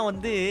 நீ எல்லாம்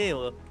வந்து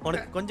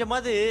உனக்கு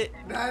கொஞ்சமாவது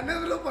நான் என்ன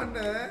ப்ரோ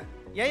பண்ணேன்?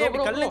 ஏன்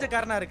இப்படி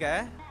கல்லஞ்சக்காரனா இருக்க?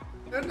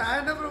 நான்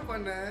என்ன ப்ரோ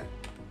பண்ணேன்?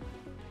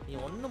 நீ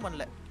ஒண்ணும்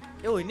பண்ணல.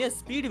 ஏய் இன்னும்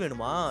ஸ்பீட்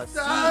வேணுமா?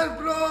 சார்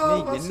ப்ரோ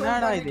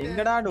என்னடா இது?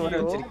 எங்கடா டோர்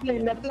வச்சிருக்கீங்க?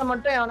 இந்த இடத்துல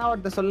மட்டும் எவனா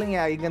ஒருத்தர் சொல்லுங்க.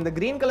 இங்க இந்த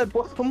கிரீன் கலர்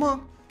சும்மா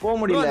போக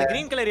முடியல. அந்த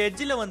கிரீன் கலர்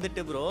எட்ஜ்ல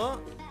வந்துட்டு ப்ரோ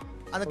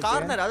அந்த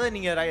கார்னர் அத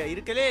நீங்க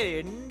இருக்கலே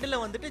எண்ட்ல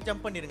வந்துட்டு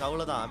ஜம்ப் பண்ணிருங்க.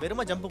 அவ்வளவுதான்.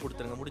 வெறுமா ஜம்ப்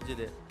கொடுத்துருங்க.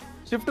 முடிஞ்சது.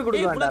 ஷிஃப்ட்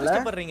கொடுக்க வேண்டாம்ல?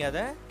 கஷ்டப்படுறீங்க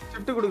அத?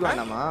 ஷிஃப்ட் கொடுக்க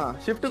வேண்டாமா?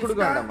 ஷிஃப்ட்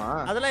கொடுக்க வேண்டாமா?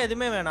 அதெல்லாம்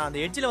எதுமே வேணாம். அந்த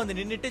எட்ஜ்ல வந்து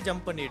நின்னுட்டு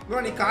ஜம்ப் பண்ணிடு.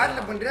 ப்ரோ நீ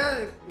கார்ல பண்றியா?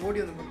 ஓடி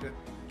வந்து பண்றியா?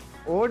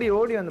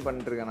 ஓடி வந்து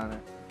பண்ணிட்டு இருக்கேன் நானு.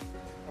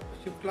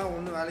 ஷிஃப்ட்லாம்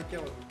ஒண்ணு வேலைக்கே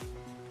வரும்.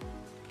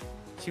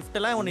 ஷிஃப்ட்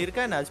எல்லாம் ஒன்னு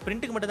இருக்கா? நான்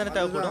ஸ்பிரிண்ட்க்கு மட்டும் தானே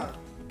தேவைப்படும்.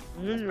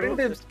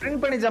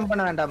 ஸ்பிரிண்ட் பண்ணி ஜம்ப்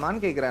பண்ண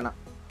வேண்டாமான்னு கேக்குறேன் நான்.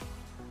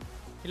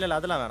 இல்ல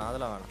அதெல்லாம்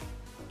வேணாம்.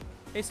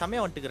 ஏய்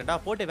சமயம் வந்துக்கிறேன்டா.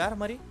 போட்டு வேற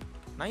மாதிரி.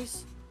 நைஸ்.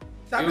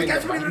 சார்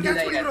கேட்ச் பண்ணி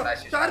ப்ரோ.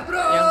 Sir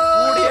bro. என்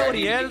கூடயே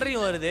ஒரு 7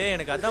 வருது.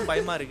 எனக்கு அதான்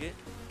பயமா இருக்கு.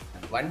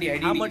 வண்டி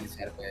அடி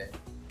சார்.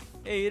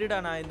 ஏய் இருடா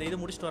நான் இந்த இது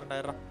முடிச்சிட்டு வரேன்டா.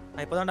 இருடா.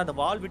 நான் இப்போதான் அந்த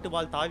வால் விட்டு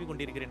வால் தாவி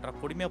கொண்டிருக்கிறேன்டா.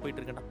 பொறுமையா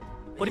போயிட்டு இருக்கேன்டா.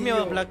 பொறுமையா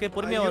வா பிளாக்.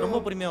 பொறுமையா வா. ரொம்ப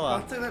பொறுமையா வா.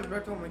 பச்சை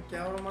பிளாட்ஃபார்ம்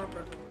கேவலமான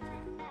பிளாட்ஃபார்ம்.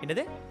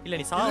 என்னது? இல்ல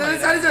நீ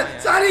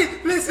சாரி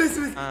ப்ளீஸ்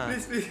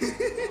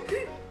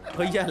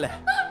கொய்யால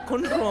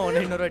கொன்றுவோம்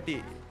உன்னை இன்னொரு வாட்டி.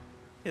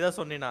 இத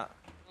சொன்னேனா?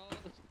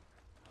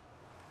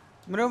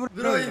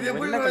 ப்ரோ இது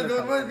எப்படி இது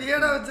ஒரு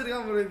வியடா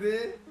வச்சிருக்கான் ப்ரோ இது.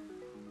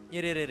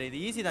 இரு இது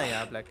ஈஸி தான் யா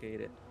பிளாக்.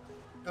 இரு.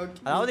 ஓகே.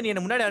 அதாவது நீ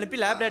என்ன முன்னாடி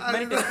அனுப்பி லேப் டேட்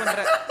மாதிரி டெஸ்ட்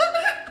பண்ற.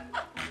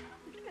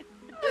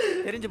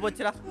 தெரிஞ்சு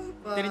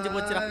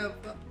போச்சுடா.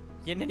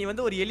 என்ன நீ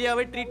வந்து ஒரு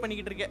எலியாவே ட்ரீட்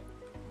பண்ணிக்கிட்டு இருக்க.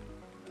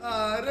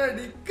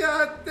 அரடி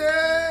காத்தே.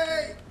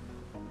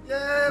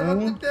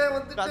 வந்துட்டே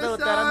கதவு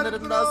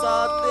திறந்திருந்தா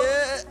சாத்து.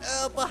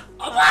 அப்பா.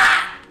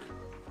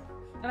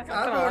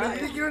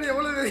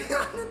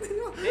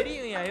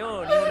 தெரியும் ஐயோ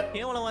நீ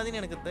கேவலவாதின்னு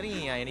எனக்கு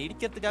தெரியும். என்னை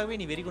இடிக்கிறதுக்காகவே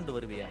நீ வெறி கொண்டு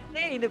வருவியா?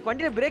 ஏய் இந்த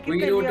வண்டில பிரேக்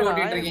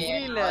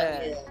இல்ல.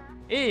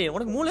 ஏய்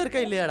உனக்கு மூளை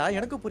இருக்கா இல்லையாடா?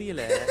 எனக்கு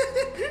புரியல.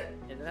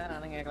 இதெல்லாம்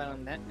நானும் கேட்கலாம்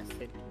வந்தேன்.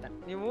 சரி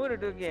நீ மூணு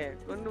டூக்கே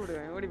கொண்டு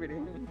விடுவேன். ஓடி போயிடு.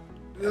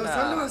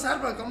 சொல்லுங்க சார்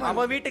ப்ரோ கம் ஆன்.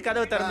 அவ வீட்டு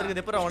கதவு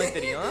திறந்திருக்குது. எப்பறம் உனக்கு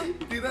தெரியும்?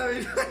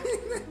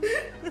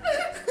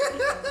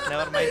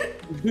 Never mind.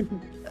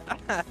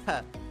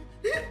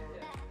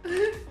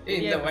 ஏய்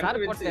இந்த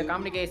வண்டி போட்டு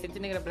comedy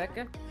சிரிச்சுங்கற black.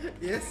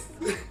 S.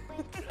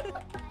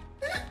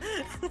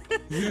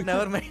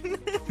 Never mind.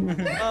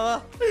 வா.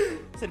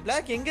 சரி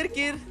பிளாக் எங்க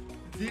இருக்கீர்?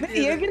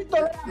 எகிரி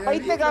தொலை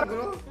பைத்தியக்கார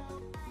ப்ரோ.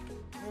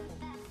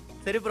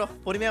 சரி ப்ரோ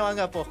பொறுமையா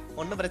வாங்க அப்போ.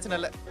 ஒண்ணும் பிரச்சனை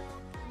இல்ல.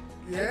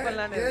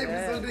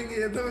 ஏய் சொல்றீங்க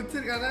ஏதோ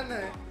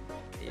வச்சிருக்கானே?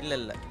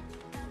 இல்ல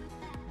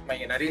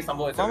இங்க நிறைய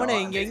சம்பவம் அவனே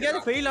இங்க எங்கயாவது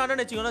ஃபெயில்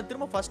ஆனன்னு வெச்சுக்கோனா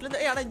திரும்ப ஃபர்ஸ்ட்ல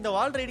இருந்து ஆனா இந்த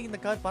வால் ரைடிங் இந்த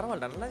கார்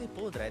பரவாயில்லை நல்லாவே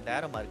போகுதுடா.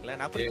 தேரமா இருக்குல.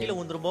 நான் அப்புறம் கீழ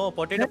ஊந்துறமோ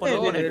பொட்டேட்டோ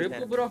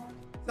பண்ணுவோம் ப்ரோ.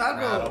 சார்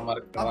ப்ரோ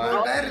அப்போ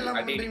டயர் எல்லாம்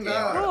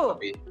பண்றீங்களா? ப்ரோ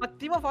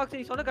பத்திமா ஃபாக்ஸ்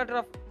நீ சொன்ன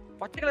கட்டற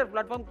பச்சை கலர்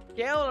பிளாட்ஃபார்ம்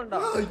கேவலம்டா.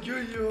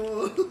 ஐயோ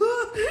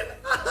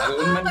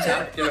அது உண்மைன்னு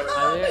சார்.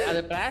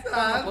 அது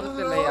பிளாட்ஃபார்ம்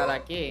பொறுத்து இல்லையா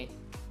ராக்கி?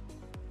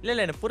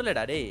 இல்ல எனக்கு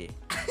புரியலடா டேய்.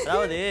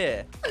 அதாவது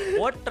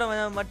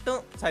ஓட்டறவன் மட்டும்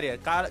சரி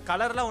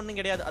கலர்லாம் ஒண்ணும்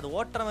கிடையாது. அது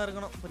ஓட்டறவன்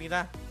இருக்கணும்.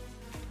 புரியுதா?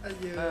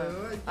 ஐயோ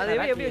அது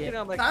எப்படி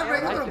வச்சிருக்கான் பாரு. சார்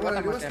எங்க போற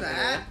ரிவர்ஸ்ல?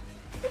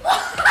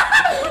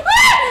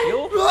 யோ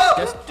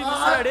ஜஸ்ட்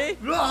மிஸ் டேய்.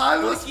 ப்ரோ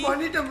ஆல்மோஸ்ட்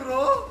பண்ணிட்டேன்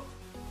ப்ரோ.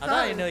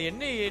 அதான்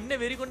என்ன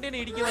வெறி கொண்டே நீ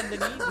இடிக்க வந்த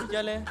நீ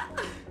புரியால.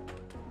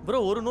 ப்ரோ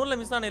ஒரு நூல்ல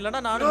மிஸ் ஆன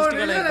இல்லனா நானும்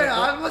மிஸ்டேக் ஆயிட்டேன்.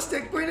 Almost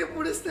check point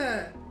புடிச்சேன்.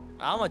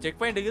 ஆமா செக்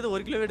பாயிண்ட் இருக்குது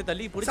 1 கிலோமீட்டர்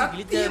தள்ளி புடிச்சு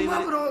கிளிச்சா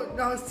இருக்கு ப்ரோ.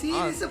 நான்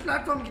சீரியஸா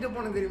பிளாட்ஃபார்ம் கிட்ட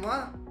போனேன் தெரியுமா?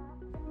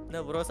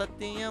 என்ன ப்ரோ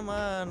சத்தியமா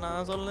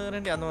நான்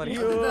சொல்றேன்டி அந்த மாதிரி.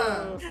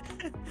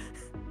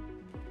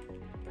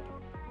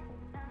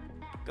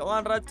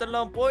 கமான்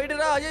ராச்செல்லாம்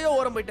போயிடுடா. ஐயோ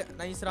ஓரம் போயிட்டேன்.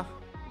 நைஸ்ரா.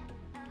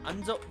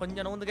 அஞ்சோ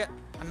கொஞ்சம் நவுந்துக்க.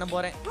 அண்ணன்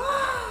போறேன்.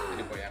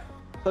 சரி போயா.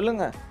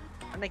 சொல்லுங்க.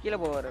 அண்ணன் கீழ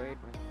போவாரு.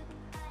 வெயிட் பண்ணு.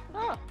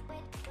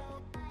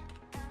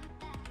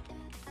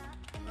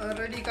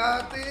 ரெடி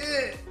காத்து.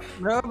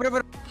 ப்ரோ ப்ரோ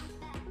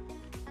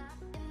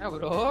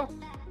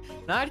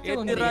நாட்டி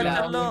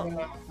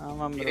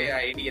ஆமா ப்ரோ. இரு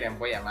ஐடிக்கிறேன்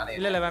போயா மேலே.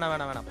 இல்ல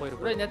வேணாம் போயிரு.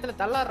 ப்ரோ இந்த இடத்துல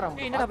தள்ளாடுறான்.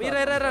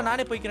 என்னடா இரு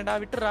நானே போய்க்கிறேன்டா.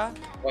 விட்டுறா.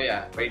 போயா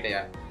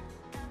போய்ட்டயா.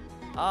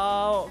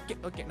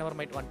 ஓகே நெவர்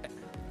மைண்ட் வந்துட்டேன்.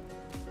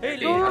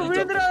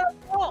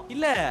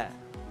 இல்ல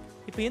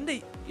இப்போ எந்த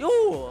யோ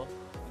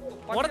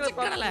உடைச்சு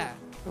கடல.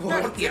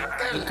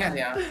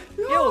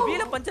 யோ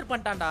வீல பஞ்சர்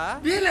பண்ணிட்டான்டா.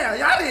 வீல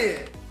யாரு?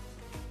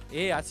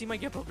 ஏய் அசிமா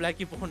கேப்ப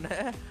பிளாக்கி போன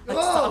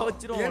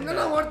வச்சிரும்.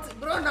 என்னடா உடைச்சு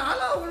bro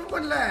நாளா ஒன்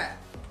பண்ணல.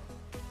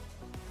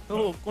 ஓ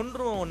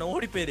கொன்றும் உன்னை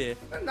ஓடி போயிரு.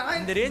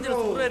 இந்த ரேஞ்சில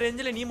சூப்பர்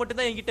ரேஞ்சில நீ மட்டும்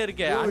தான் என்கிட்ட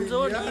இருக்க.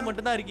 அஞ்சோ நீ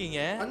மட்டும் தான் இருக்கீங்க.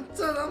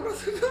 அஞ்சதான் bro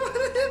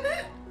சொல்லுவாரு.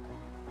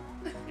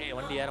 ஏய்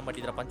வண்டி ஏற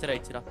மாட்டீதுடா. பஞ்சர்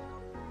ஆயிடுச்சுடா.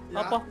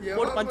 அப்பா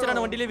போட்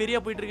பஞ்சரான வண்டியில வெறியா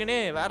போயிட்டு இருக்கேனே.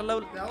 வேற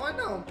லெவல்.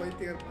 எவனா அவன்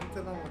பைத்தியக்கார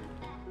பஞ்சர் தான்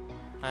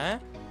ஓடுறான்.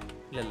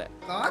 இல்ல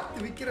காத்து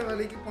விக்கிற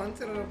வேலைக்கு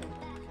பஞ்சர் வர.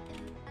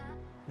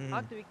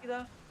 காத்து விக்குதா?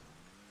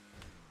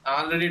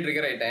 ஆல்ரெடி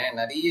ட்ரிகர் ஆயிட்டேன்.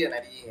 நிறைய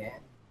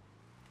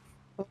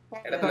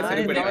இடத்துல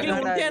சரி பண்ணி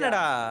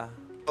முடியானடா.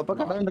 அப்ப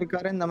கடல்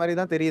இருக்காரு இந்த மாதிரி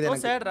தான் தெரியுது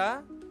எனக்கு. சேட்ரா.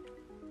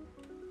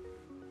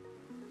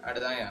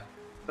 அடுதாயா.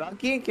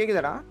 ராக்கி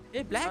கேக்குதடா?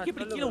 ஏய் பிளாக்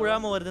இப்படி கீழ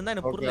விழாம வருதுன்னா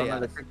எனக்கு புரியல.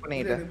 நான் செக்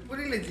பண்ணிட்டேன்.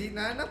 புரியல ஜி.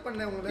 நான் என்ன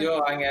பண்ணேன் உங்களுக்கு? ஐயோ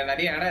அங்க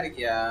நிறைய இடம்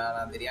இருக்கியா.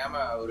 நான்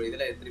தெரியாம ஒரு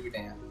இதுல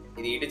திருப்பிட்டேன்.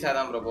 இது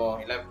இடிச்சாதான் ப்ரோ போ.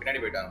 இல்ல பின்னாடி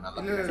போய்ட்டாங்க.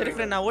 நல்லா. சரி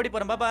ஃப்ரெண்ட் நான் ஓடி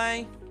போறேன். பை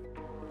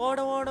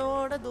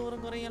ஓட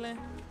தூரம் குறையல.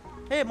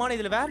 ஏய் மானே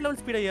இதுல வேற லெவல்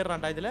ஸ்பீடா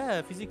ஏறறான்டா இதுல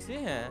பிசிக்ஸ்.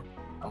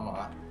 ஆமா.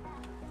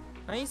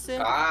 நைஸ்.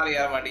 கார்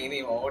ஏற மாட்டேங்குது.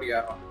 இவன் ஓடி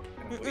ஏறான்.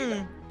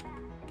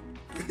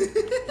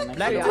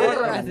 பிளாக்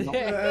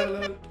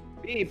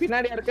ஏய்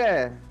பின்னாடியா இருக்க?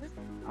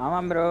 ஆமா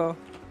ப்ரோ.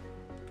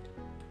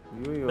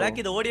 ஐயோ பிளாக்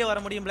இது ஓடியே வர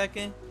முடியும்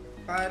பிளாக்.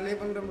 கார்லயே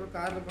பண்றேன் bro.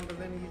 கார்ல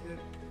பண்றதே நீங்க.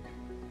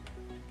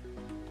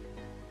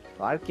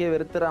 வாழ்க்கைய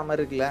வெறுத்துற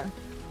மாதிரி இருக்குல.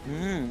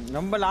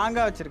 ரொம்ப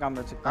லாங்கா வச்சிருக்கான்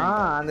ப்ரோ.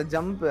 அந்த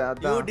ஜம்ப்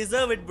அதான். You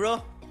deserve it bro.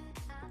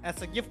 As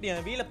a gift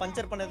N வீல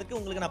puncture பண்ணதுக்கு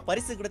உங்களுக்கு நான்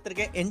பரிசு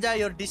கொடுத்திருக்கேன். Enjoy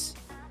your dish.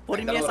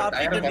 பொறுமையா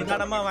சாப்பிட்டு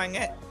நிதானமா வாங்க.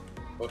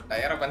 ஒரு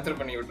டயரை பஞ்சர்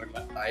பண்ணி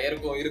விட்டுறலாம்.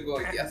 டயருக்கும் இருக்கும்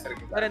வித்தியாசம்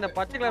இருக்கு. வேற இந்த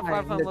பச்சை கலர்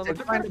பிளாட்ஃபார்ம்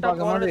செக் பாயிண்ட்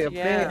பாக்கும்போது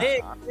எப்படியே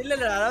இல்ல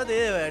அதாவது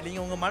நீங்க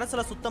உங்க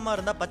மனசுல சுத்தமா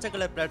இருந்தா பச்சை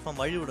கலர் பிளாட்ஃபார்ம்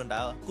வழி விடுண்டா.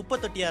 குப்பை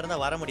தொட்டியா இருந்தா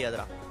வர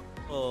முடியாதுடா.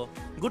 ஓ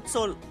குட்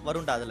சோல்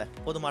வரும்டா அதுல.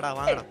 போதுமாடா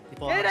வாங்கடா.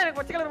 இப்போ ஏடா எனக்கு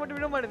பச்சை கலர் மட்டும்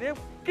விட மாட்டேது.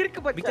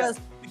 கிறுக்கு பச்சை.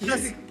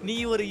 because நீ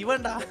ஒரு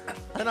இவன்டா.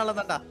 அதனால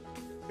தான்டா.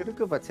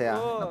 இருக்கு பச்சையா?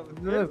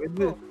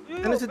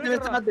 என்ன சுத்தி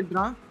வச்சா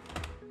திட்றான்.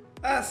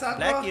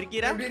 பிளாக்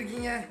இருக்கீரா? எப்படி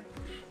இருக்கீங்க?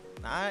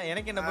 நான்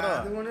எனக்கு என்ன ப்ரோ?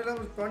 அது ஒண்ணுல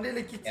தொண்டையில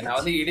கிச்சு. நான்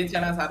வந்து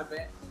இடிச்சானா சார்பே.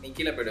 நீ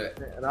கீழ போய்டுவே.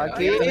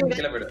 ராக்கி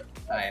கீழ போய்டு.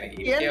 எனக்கு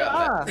இடிக்கவே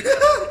வரல.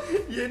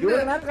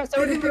 என்ன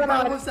கஷ்டப்பட்டு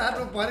பாபு சார்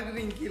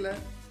பறக்குறீங்க கீழ.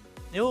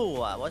 யோ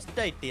வஸ்ட்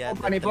ஐட்டியா.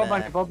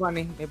 போப்பா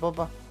நீ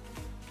போப்பா.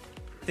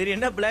 சரி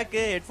என்ன பிளாக்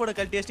ஹெட்போனை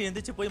கழட்டி வச்சிட்டு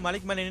எந்திரிச்சு போய்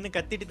மலைக்கு மேல நின்னு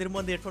கத்திட்டு திரும்ப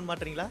வந்து ஹெட்போன்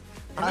மாட்டறீங்களா?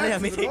 ஆளே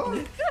அமைதி.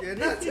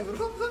 என்னாச்சு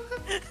bro?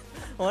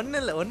 ஒண்ணு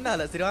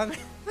இல்ல சரி வாங்க.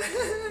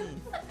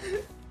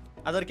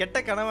 அது ஒரு கெட்ட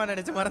கனவா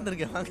நினைச்சு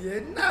மறந்துருக்கேன்.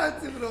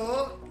 என்னாச்சு bro?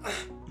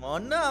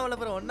 ஒண்ணு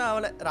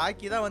அவள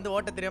ராக்கி தான் வந்து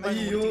ஓட்ட தெரியாம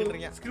முடிச்சிட்டு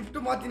இருக்கேன். ஸ்கிரிப்ட்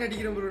மாத்தி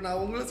நடிக்கிறேன் bro. நான்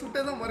உங்களை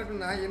சுட்டே தான்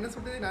மறக்கணும். நான் என்ன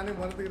சுட்டதே நானே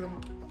மறந்துக்கிறேன்.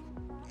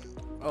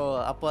 ஓ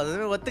அப்ப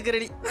அது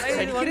ஒத்துக்கறடி.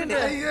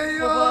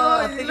 ஐயோ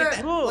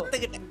ப்ரோ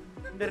ஒத்துக்கிட்டேன்.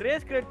 இந்த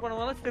ரேஸ் கிரியேட்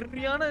பண்ணவங்க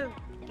சரியான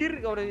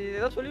கிறுக்கு. அவர்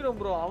ஏதோ சொல்லிரும்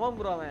ப்ரோ. அவன்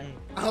ப்ரோ அவன்.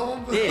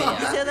 டேய்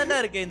ஈஸியா தான்டா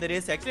இருக்கு இந்த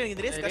ரேஸ். एक्चुअली எனக்கு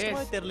இந்த ரேஸ்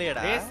கஷ்டமா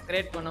தெரியலடா. ரேஸ்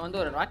கிரியேட் பண்ண வந்து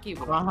ஒரு ராக்கி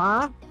ப்ரோ.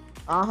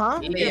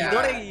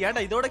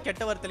 இதோட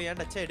கெட்ட வார்த்தையில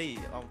ஏன்டா டேய்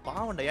அவன்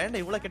பாவம்டா. ஏன்டா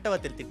இவ்வளவு கெட்ட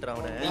வார்த்தையில திட்டுறான்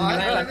அவனை?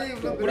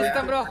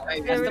 புடிச்சேன் ப்ரோ.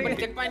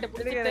 கஷ்டப்பட்டு செக் பாயிண்ட்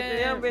புடிச்சிட்டேன்.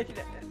 தெரியாம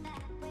பேசிட்டேன்.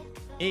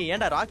 ஏய்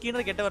ஏன்டா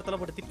ராக்கின்ற கெட்ட வார்த்தையில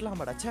போட்டு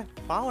திட்டலாமாடா? ச்சே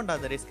பாவம்டா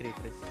அந்த ரேஸ்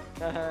கிரியேட்டர்.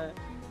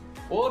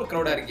 ஓவர்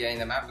கிரவுடா இருக்கியா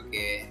இந்த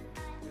மேப்புக்கு?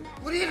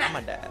 புரியல.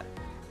 ஆமாடா.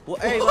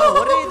 ஏய்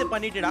ஒரே இது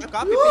பண்ணிட்டடா.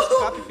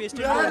 Copy paste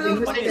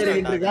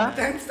பண்ணிட்டடா.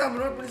 Time stamp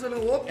note பண்ணி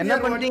சொல்லுங்க. ஓபி என்ன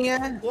பண்றீங்க?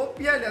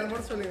 ஓபியா இல்ல அது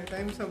மட்டும் சொல்லுங்க.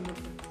 Time stamp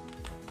note.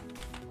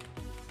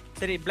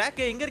 சரி பிளாக்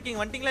எங்க இருக்கீங்க?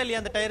 வந்துட்டீங்களா இல்லையா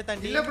அந்த டயர்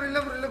தாண்டி? இல்ல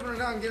bro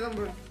நான் அங்கேயே தான்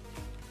bro.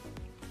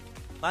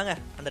 வாங்க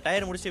அந்த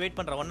டயர் முடிச்சு வெயிட்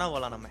பண்றேன். ஒண்ணா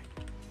போலாம் நம்ம.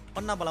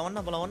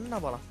 ஒண்ணா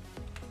போலாம்.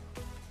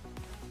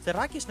 சரி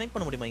ராக்கி ஸ்னைப்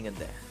பண்ண முடியுமா இங்க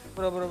இந்த?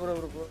 ப்ரோ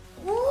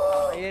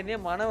ஏனே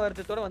மன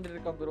வருத்தத்தோட வந்துட்டு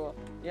இருக்கான் ப்ரோ.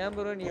 ஏன்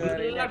ப்ரோ நீ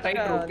வேற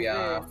டைட் ரோப்பியா?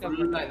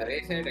 ஃபுல்லா இந்த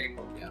ரேஸே டைட்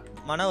ரோப்பியா?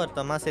 மன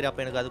வருத்தமா? சரி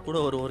அப்ப எனக்கு அது கூட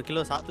ஒரு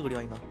கிலோ சாத்துக்குடி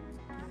வாங்கினா.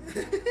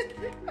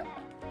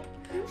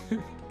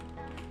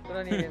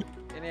 ப்ரோ நீ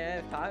என்னைய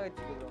சாக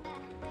வச்சிட்டு ப்ரோ.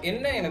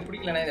 என்ன எனக்கு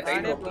பிடிக்கலனா இந்த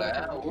டைட் ரோப்ல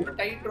ஒரு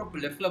டைட் ரோப்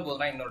லெஃப்ட்ல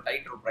போகுதுனா இன்னொரு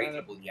டைட் ரோப்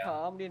ரைட்ல போகுதியா?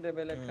 அப்படின்ற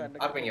பேர்ல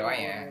பாப்பீங்க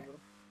வாங்க.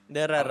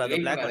 தேர் ஆர் அது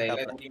black on top.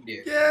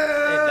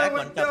 ஏய் black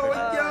on top.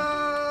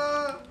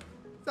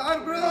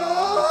 Sir bro.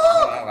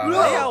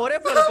 ஐயா ஒரே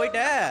போல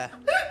போய்ட்ட.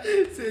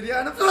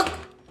 சரியான bro.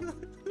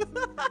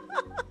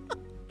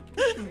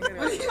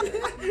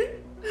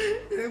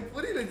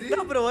 புரியல ஜி.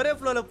 ப்ரோ ஒரே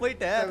ஃப்ளோல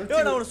போயிட்டே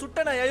ஏய் நான் உன்னை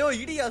சுட்டேனா ஐயோ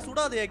இடியா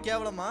சுடாதே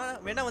கேவலமா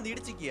வேணா வந்து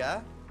இடிச்சிக்கியா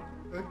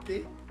ஓகே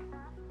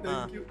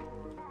थैंक यू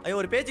ஐயோ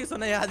ஒரு பேச்சுக்கு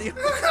சொன்னேன் அதையும்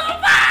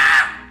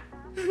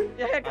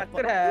ஏன்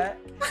கத்துற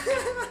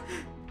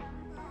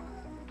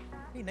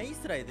நீ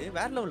நைஸ்ரா இது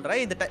வேற லெவல் ரா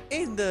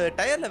இந்த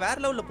டயர்ல வேற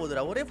லெவல்ல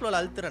போகுதுடா ஒரே ஃப்ளோல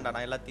அழுத்துறேன்டா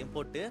நான் எல்லாத்தையும்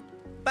போட்டு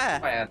பா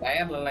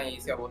டயர்ல எல்லாம்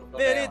ஈஸியா ஒரு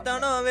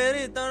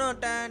வெரி தானோ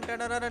டன்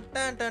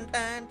டன்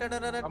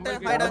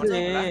டன்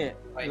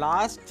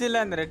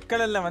லாஸ்ட்ல அந்த ரெட்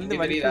கலர்ல வந்து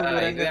வலி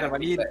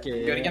வலி இருக்கே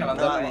இது வரைக்கும் நான்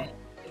வந்தா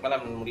மேல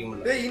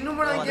முடியும்ல டேய்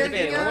இன்னும் நான்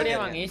கேக்குறேன் ஓடியே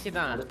வாங்க ஈஸி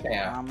தான்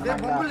டேய்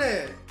பம்புல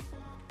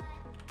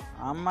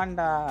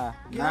ஆமாண்டா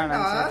நான்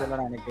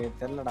தெரியலடா எனக்கு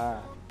தெரியலடா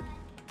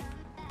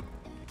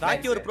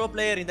ராக்கி ஒரு ப்ரோ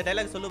பிளேயர் இந்த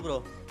டயலாக் சொல்லு ப்ரோ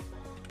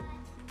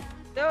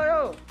யோ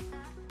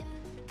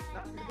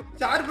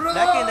சார் ப்ரோ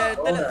ராக்கி இந்த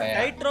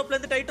டைட் ரோப்ல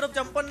இருந்து டைட் ரோப்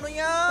ஜம்ப்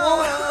பண்ணுயா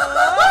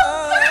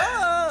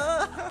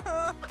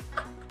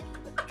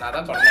நான்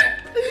தான் சொன்னேன்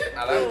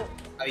அதான்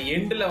அது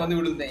எண்ட்ல வந்து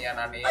விழுந்தேன்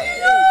நானே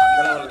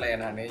அங்கலாம் இல்ல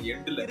நானே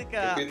எண்ட்ல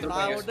இருக்கா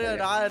நான் வந்து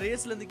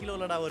ரேஸ்ல இருந்து கீழ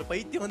உள்ளடா ஒரு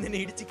பைத்தியம் வந்து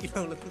என்ன இடிச்சு கீழ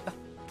விழுந்துடா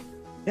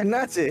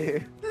என்னாச்சு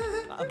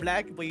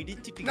Black போய்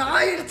இடிச்சிட்டு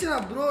நான் இடிச்சனா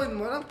ப்ரோ இந்த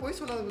மாதிரி போய்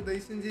சொல்லாத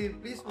தயவு செஞ்சு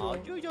ப்ளீஸ் ப்ரோ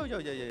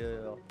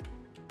ஐயோ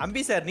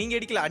அம்பி சார் நீங்க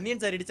இடிக்கல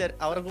அன்னியன் சார் இடிச்சார்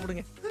அவரை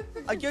கூப்பிடுங்க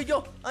ஐயோ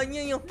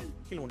ஐயோ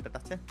கீழ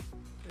உண்டடா சார்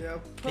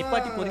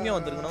நிப்பாட்டி பொறுமையா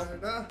வந்திருக்கணும்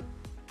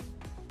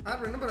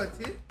என்ன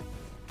பராச்சு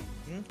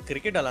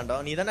கிரிக்கெட் விளையாண்டா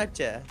நீ தானே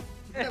அடிச்ச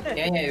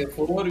ஏங்க இது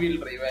 4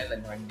 வீல் டிரைவா இல்ல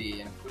இந்த வண்டி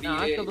எனக்கு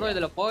புரியல ப்ரோ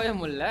இதுல போவே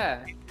முடியல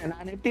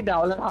நான் நெட்டிட்டு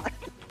அவ்வளவுதான்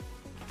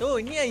ஓ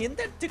நீ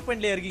எந்த செக்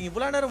பண்ணல இருக்கீங்க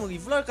இவ்வளவு நேரம்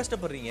இவ்வளவு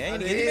கஷ்டப்படுறீங்க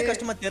எனக்கு எதுவுமே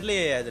கஷ்டமா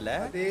தெரியலையே அதுல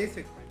அதே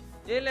செக்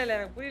இல்ல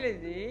எனக்கு புரியல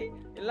ஜி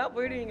எல்லாம்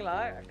போயிடுவீங்களா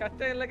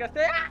கஷ்டம் இல்ல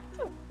கஷ்டம்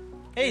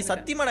ஏய்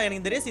சத்தியமாடா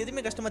எனக்கு இந்த ரேஸ்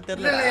எதுவுமே கஷ்டமா இல்ல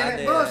தெரியல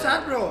இல்ல ப்ரோ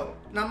சார் ப்ரோ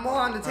நம்ம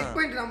அந்த செக்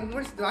பாயிண்ட் நம்ம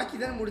முடிச்சு ராக்கி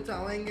தான்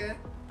முடிச்சான் அவன் எங்க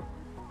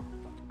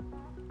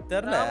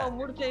தெரியல நான்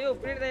முடிச்சேன் ஐயோ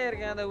பின்னாடி தான்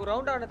இருக்கேன் அந்த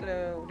ரவுண்ட் ஆனத்துல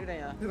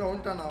விட்டுட்டேன்யா இது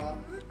ரவுண்ட் ஆனாவா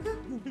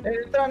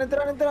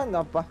நித்ரா இந்த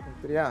அப்பா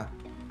சரியா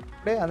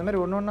டேய் அந்த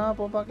மாதிரி ஒண்ணு ஒண்ணா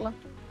போ பார்க்கலாம்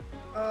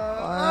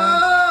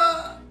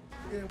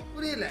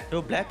புரியல ப்ரோ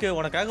Black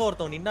உனக்காக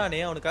ஒருத்தன் நின்னானே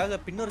அவனுக்காக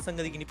பின்னொரு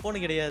சங்கதிக்கு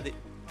நிப்போன்னு கிடையாது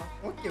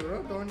ஓகே ப்ரோ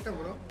டோன்ட்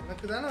ப்ரோ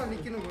எனக்கு தான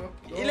நிக்கணும் ப்ரோ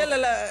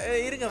இல்ல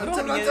இருங்க ப்ரோ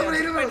நீங்க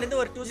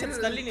இருந்து ஒரு 2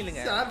 செகண்ட்ஸ் தள்ளி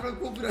நில்லுங்க சார் ப்ரோ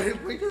கூப்பிடுறாரு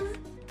போயிட்டு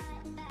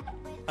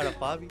அட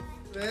பாவி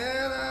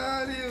வேர்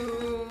ஆர் யூ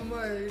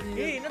மை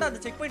ஏய் என்னடா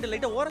அந்த செக் பாயிண்ட்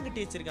லைட்டா ஓரம்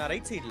கட்டி வச்சிருக்கான்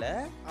ரைட் சைடுல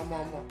ஆமா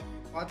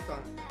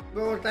பாத்தான்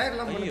ப்ரோ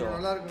டயர்லாம் போடு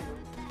நல்லா இருக்கும் ப்ரோ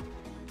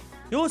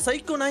யோ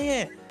சைக்கோ நாயே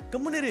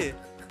கம்முனிரு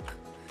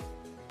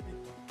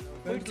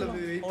ஃப்ரண்ட்ல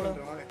போய் வெயிட்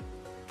பண்றாங்க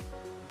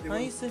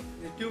நைஸ்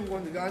இந்த டியூப்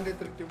கொஞ்சம் காண்டே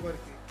டியூபா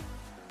இருக்கு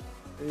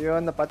ஐயோ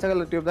இந்த பச்சை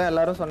கலர் டியூப் தான்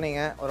எல்லாரும்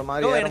சொன்னீங்க ஒரு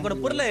மாதிரி எனக்கு ஒரு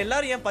புரியல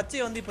எல்லாரும் ஏன்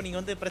பச்சை வந்து இப்போ நீங்க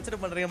வந்து பிரச்சனை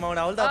பண்றீங்க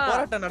மாவன அவள்தான்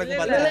போராட்டம்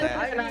நடக்கும்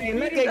பாத்தீங்க நான்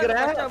என்ன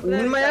கேக்குறேன்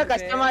உண்மையா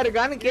கஷ்டமா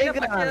இருக்கான்னு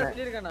கேக்குறேன் நான்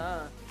சொல்லிருக்கேனா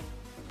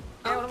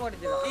கேவல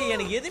மாட்டீங்க ஏய்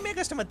எனக்கு எதுமே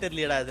கஷ்டமா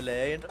தெரியலடா இதுல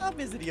என்னடா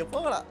பேசுறீங்க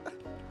போடா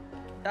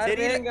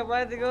சரி இங்க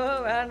பாத்துக்கோ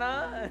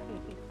வேணாம்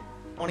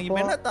உனக்கு இப்ப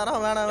என்ன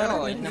தரம் வேணாம்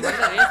இந்த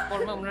மாதிரி ரேஸ்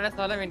போடும்போது முன்னாடியே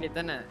சொல்ல வேண்டியது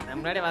தானே நான்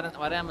முன்னாடியே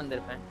வராம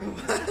இருந்திருப்பேன்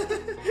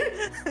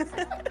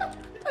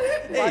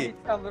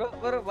பாதிச்சா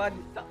ப்ரோ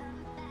பாதிச்சா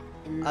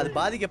அது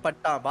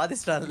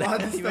பாதிச்சிட்டான்ல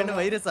இவன்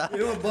வைரஸா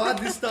ஐயோ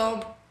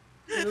பாதிஸ்தாம்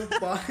ஐயோ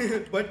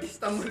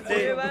பட்டிஸ்தாம்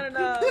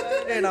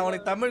டேய் நான்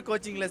உனக்கு தமிழ்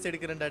கோச்சிங் கிளாஸ்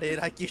எடுக்கறேன்டா டேய்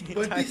ராக்கி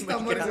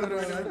பட்டிஸ்தாம்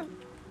வருவாங்க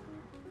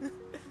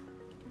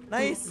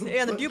நைஸ்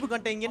ஏய் அந்த டியூப்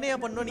கண்டெய்ன் என்னையா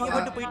பண்ணனும் நீங்க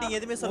மட்டும் போயிட்டீங்க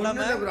எதுமே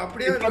சொல்லாம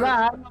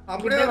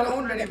அப்படியே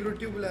ரவுண்ட் அடி ப்ரோ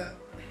டியூப்ல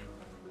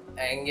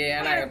எங்க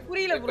ஏனா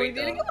புரியல ப்ரோ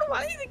இது எனக்கு அப்புறம்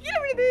வலிது கீழ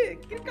விழுது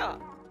கிறுக்கா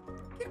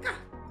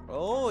ஓ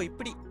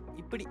இப்படி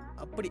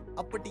அப்படி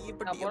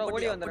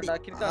ஓடி வந்தடா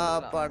கிறுக்கா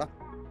ஆப்பாடா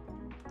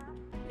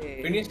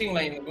ஃபினிஷிங்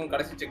லைனுக்கும்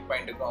கடைசி செக்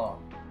பாயிண்ட்க்கும்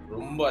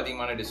ரொம்ப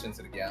அதிகமான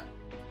டிஸ்டன்ஸ் இருக்கியா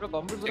ப்ரோ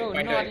பம்பு ப்ரோ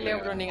இன்னும் வரலையா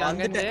ப்ரோ நீங்க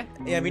அங்க இருந்து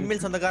ஏ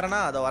விண்மில்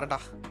சொந்தக்காரனா அத வரடா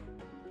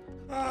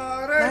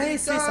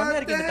நைஸ் செமையா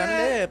இருக்கு இந்த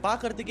டனல்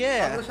பாக்கிறதுக்கே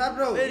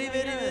வெரி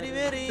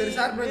சரி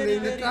சார் ப்ரோ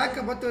இந்த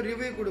ட்ராக்க பத்தி ஒரு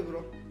ரிவ்யூ கொடு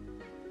ப்ரோ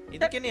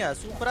இதுக்கு என்னையா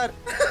சூப்பரா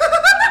இருக்கு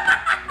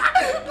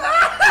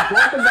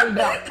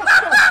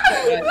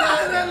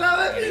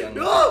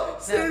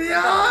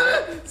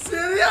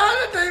சரியான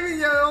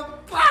டைமிங்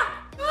அப்பா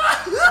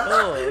ஓ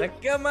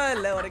ரெக்கமா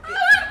இல்ல உனக்கு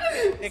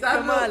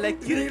ரெக்கமா இல்ல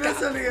கிறுக்கா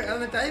சொல்லுங்க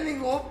அந்த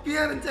டைமிங்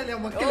ஓபியா இருந்துச்சு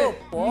மக்களே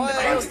இந்த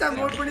டைம்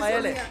ஸ்டாம்ப் நோட் பண்ணி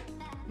சொல்லுங்க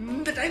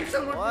இந்த டைம்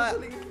ஸ்டாம்ப் நோட் பண்ணி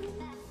சொல்லுங்க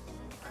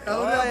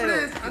அப்படியே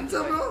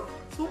அன்சர் ப்ரோ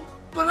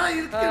சூப்பரா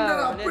இருக்குடா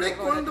அப்படியே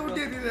கொண்டு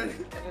விட்டுறாரு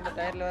இந்த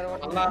டயர்ல வர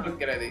நல்லா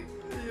இருக்கிறது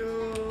ஐயோ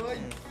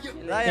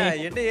ராயா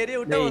என்ன ஏரியா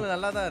விட்டா உங்களுக்கு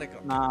நல்லா தான்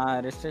இருக்கும் நான்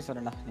ரெஸ்ட்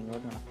வரேன்டா நீங்க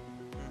ஓட்டுங்க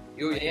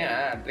ஐயோ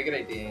ஏன் ட்ரிகர்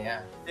ஆயிட்டீங்க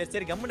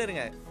சரி கம்முன்னு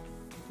இருங்க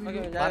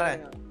ஓகே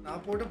வரேன்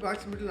நான் போட்டு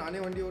ப்ராக்ஸிமிட்டில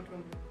நானே வண்டி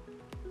ஓட்டுறேன்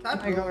சார்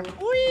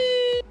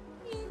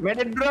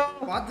மேட் ப்ரோ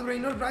பாத்து ப்ரோ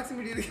இன்னொரு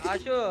ப்ராக்ஸிமிட்டி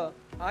இருக்கு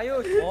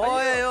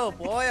ஆயோ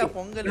போயா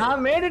பொங்கல்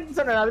நான் மேட்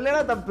சொன்னேன் அதுல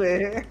என்ன தப்பு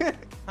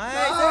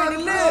ஹாய் சரி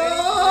நில்லு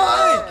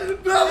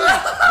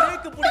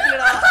பிரேக்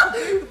பிடிக்கலடா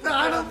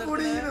நானும்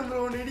புடிங்கறேன்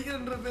bro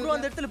இடிக்கிறன்ற பேர் ப்ரோ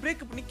அந்த இடத்துல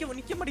பிரேக் நிக்க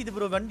மாட்டேங்குது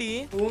ப்ரோ வண்டி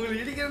உங்களுக்கு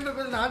இடிக்கிறன்ற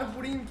பேர் நானும்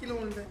புடிங்க கீழ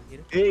வந்துட்டேன்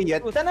ஏய்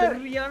எத்தனை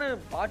சரியான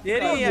பாட்டு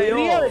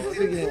ஏரியா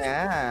இருக்கீங்க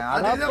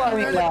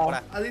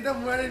அடப்பாவீங்களா அதுதான்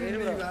முன்னாடி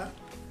நின்றீங்களா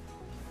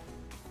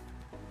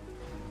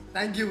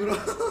Thank you bro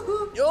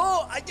யோ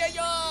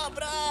ஐயோ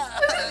ப்ரோ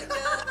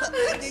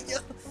ஐயோ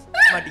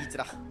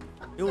மாட்டிச்சுடா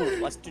யோ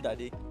ஃபர்ஸ்ட்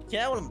டாடி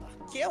கேவலம்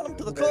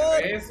டு தி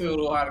கோர் ரேஸ்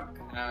உருவார்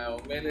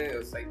உண்மையிலே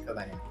சைக்கோ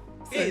தான்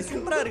ஏய்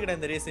சூப்பரா இருக்குடா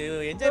இந்த ரேஸ்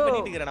என்ஜாய்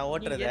பண்ணிட்டு இருக்கேன் நான்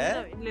ஓட்றத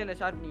இல்ல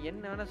ஷார்ட் நீ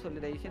என்ன வேணா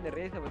சொல்லு தயவு இந்த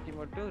ரேஸ பத்தி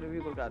மட்டும்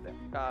ரிவ்யூ கொடுக்காத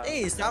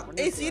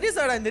ஏய்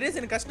சீரியஸாடா இந்த ரேஸ்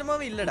எனக்கு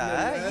கஷ்டமாவே இல்லடா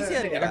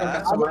ஈஸியா இருக்குடா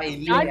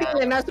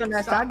ஸ்டார்டிங்ல என்ன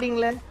சொன்ன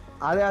ஸ்டார்டிங்ல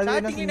அது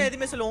ஸ்டார்டிங்ல நான்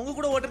எதுமே சொல்ல உங்க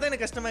கூட ஓட்றது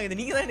எனக்கு கஷ்டமா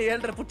இருக்குது நீங்க தான் என்ன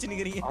 7.5 புடிச்சு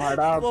நிக்கிறீங்க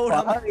அடா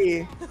பாவி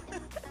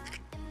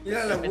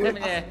இல்ல இந்த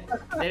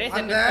ரேஸ்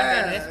அந்த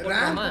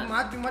ரேங்க்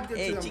மாத்தி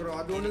வச்சிருக்கேன் bro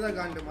அது ஒண்ணு தான்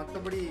காண்டு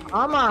மத்தபடி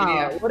ஆமா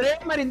ஒரே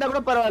மாதிரி இருந்தா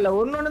கூட பரவாயில்ல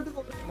ஒண்ணொண்ணுக்கு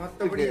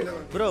மத்தபடி இல்ல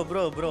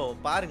ப்ரோ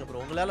பாருங்க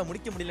ப்ரோ உங்களால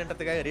முடிக்க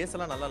முடியலன்றதுக்காக ரேஸ்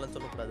எல்லாம் நல்லா இல்லன்னு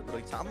சொல்ல கூடாது ப்ரோ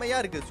செமையா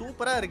இருக்கு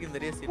சூப்பரா இருக்கு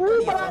இந்த ரேஸ்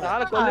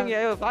டால கொல்லுங்க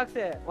ஏய்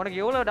பாக்ஸ் உனக்கு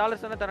எவ்வளவு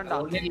டாலர்ஸ் வேணா தரேன்டா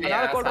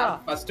டால கொல்றா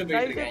ஃபர்ஸ்ட்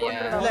போயிட்டு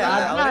இருக்கேன் இல்ல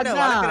அவனே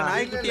வளர்க்கற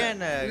நாய்க்குட்டியா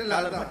என்ன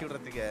காலர் மாட்டி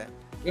விடுறதுக்கு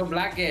யோ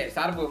black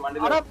ஷார்ப்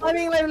மண்டல அட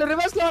பாவீங்களா இதுல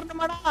ரிவர்ஸ்ல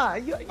வரணுமாடா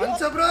ஐயோ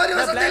அன்ச bro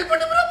ரிவர்ஸ் டெல்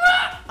பண்ணு bro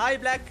hi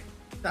black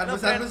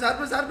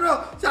sir bro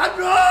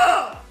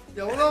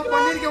எவ்வளவு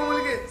பண்ணிருக்கேன்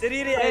உங்களுக்கு சரி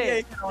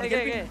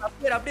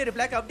அப்படியே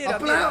black அப்படியே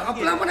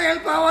அப்பலாம் பண்ண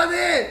ஹெல்ப்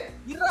ஆவாது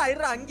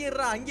இருடா அங்க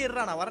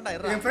இருடா நான் வரேன்டா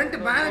இருடா என் ஃப்ரெண்ட்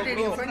பேனட்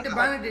அடி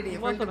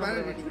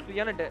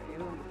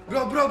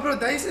bro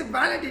தைஸ்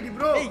பேனட் அடி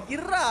bro ஏய்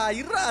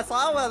இருடா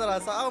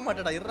சாவ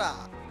மாட்டடா இருடா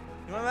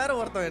இவன் வேற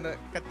ஒருத்தன் என்ன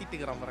கத்திட்டு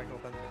இருக்கறான் பாருங்க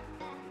உட்கார்ந்து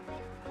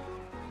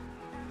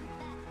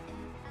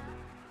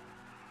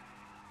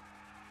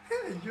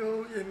ஐயோ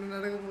என்ன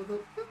நடக்க போதோ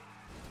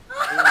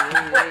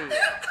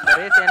இந்த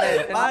ரேஸ்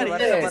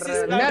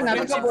என்ன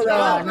நடக்க போதா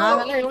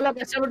நாங்கலாம் எவ்வளவு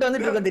கஷ்டப்பட்டு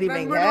வந்துட்டு இருக்கோம்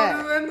தெரியுமாங்க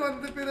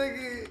வந்து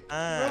பிறகு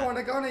bro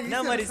உனக்கான என்ன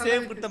மாதிரி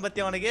சேவ் கொடுத்த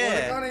பத்தி அவனுக்கு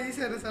உனக்கான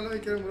ஈஸியா செலவு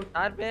வைக்கிறேன் bro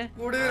ஷார்ப்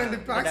கூட ரெண்டு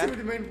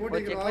ப்ராக்ஸிமிட்டி மைண்ட்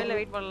போட்டுக்கலாம் செக் ஃபைல்ல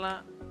வெயிட்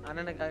பண்ணலாம்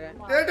அண்ணனுக்காக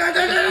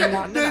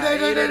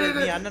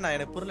நீ அண்ணனா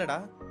எனக்கு புரியலடா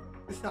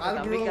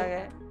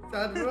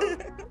சார் bro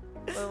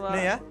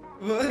என்னையா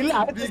இல்ல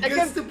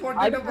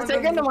அடுத்த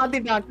செகண்ட்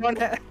மாத்திட்டான்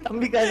அக்கவுண்ட்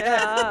தம்பிக்காக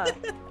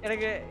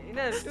எனக்கு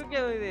என்ன 2K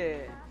இது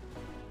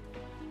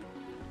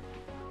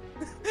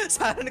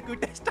சாரனுக்கு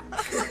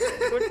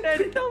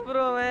குட்டடிட்டா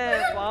ப்ரோ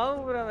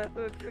பாவம் ப்ரோ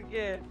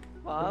 2K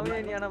பாவமே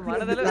நீ انا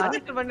மனதல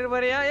அடிச்சு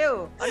பண்ணிருப்பாரியா ஏய்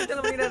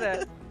அடிச்சல பண்ணிடாத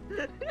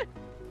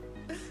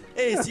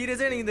ஏய்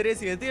சீரியஸா நீங்க இந்த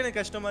ரேஸ் எது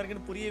எனக்கு கஷ்டமா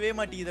இருக்குன்னு புரியவே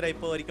மாட்டேங்குதுடா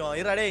இப்போ வரைக்கும்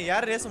இருடா டேய்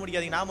யார் ரேஸ்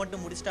முடிக்காதீங்க நான்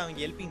மட்டும் முடிச்சிட்டு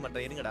அவங்க ஹெல்பிங்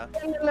பண்றேன் இருங்கடா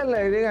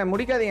இல்ல இது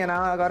முடிக்காதீங்க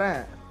நான்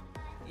வரேன்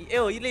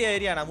ஏய் இல்லையா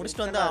ஏரியா நான்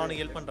முடிச்சிட்டு வந்து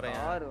அவனுக்கு ஹெல்ப் பண்றேன்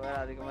யார் வேற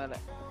அதுக்கு மேல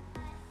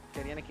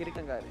சரி எனக்கு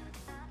இருக்குங்க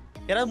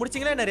யாராவது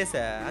முடிச்சீங்களா என்ன ரேஸ்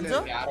அஞ்சோ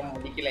யாரும்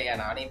முடிக்கலையா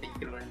நானே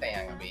டிக்கெட் வந்துட்டேன்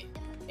அங்க போய்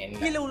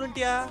கீழ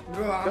உளுண்டியா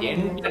bro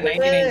 99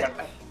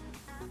 பண்ணேன்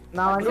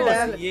நான் வந்து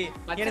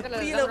எனக்கு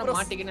கீழ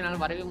மாட்டிக்கினே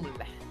நான் வரவே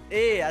முடியல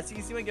ஏய்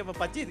அசிசிமா கேப்ப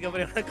பச்சை இதுக்கு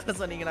அப்புறம் என்ன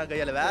சொன்னீங்க நான்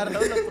கையில வேற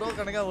லெவல்ல ப்ரோ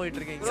கணக்கா போயிட்டு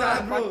இருக்கீங்க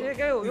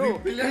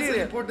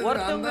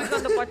ஒருத்தவங்களுக்கு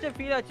அந்த பச்சை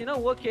ஃபீல் ஆச்சுன்னா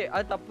ஓகே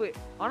அது தப்பு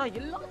ஆனா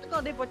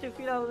எல்லாத்துக்கும் அதே பச்சை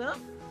ஃபீல் ஆகுதுன்னா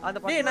அந்த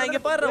டேய் நான்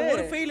இங்க பாரு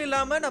ஒரு ஃபெயில்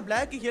இல்லாம நான்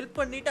black ஹெல்ப்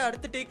பண்ணிட்டு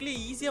அடுத்த டேக்ல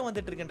ஈஸியா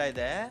வந்துட்டு இருக்கேன்டா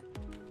இத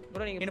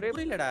bro நீங்க எனக்கு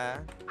புரியலடா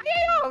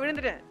ஐயோ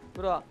விழுந்துட்டேன்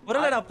bro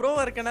புரியலடா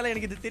ப்ரோவா இருக்கனால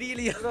எனக்கு இது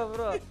தெரியலையா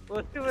bro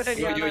ஒத்து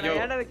வரடி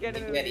ஏன்னா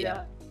கேட்டேன்யா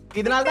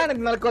இதனால தான்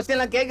எனக்கு நல்ல क्वेश्चन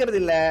எல்லாம் கேக்குறது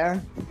இல்ல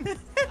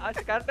அது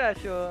கரெக்ட்டா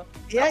ஷோ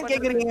ஏன்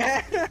கேக்குறீங்க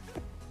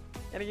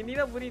எனக்கு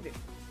நீதான் புரியுது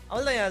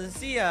அவ்வளவுதான்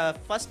சி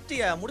ஃபர்ஸ்ட்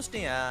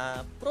முடிச்சிட்டியா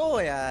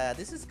ப்ரோயா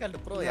திஸ் இஸ் கால்ட்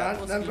ப்ரோயா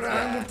நான் bro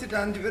முடிச்சிட்டு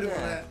 5 பேர்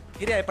போல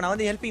இரியா இப்போ நான்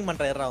வந்து ஹெல்பிங்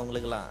பண்றேன்டா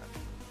உங்களுக்குலாம்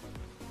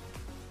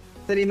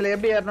சரி இதுல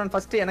எப்படி ஏறணும்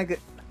ஃபர்ஸ்ட் எனக்கு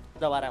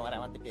இதோ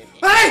வரேன் வந்துட்டே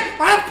ஏய்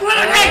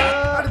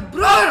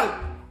bro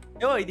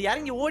யோ இது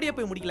இறங்கி ஓடியே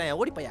போய் முடிக்கலாம்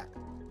ஓடி போயா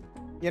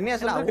என்னையா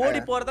இல்ல சொல்ற ஓடி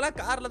போறதெல்லாம்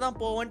கார்ல தான்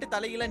போவன்ட்டு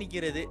தலையில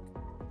நிக்கிறது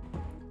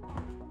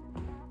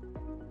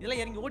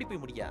இதெல்லாம் இறங்கி ஓடி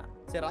போய் முடியா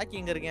சரி ராக்கி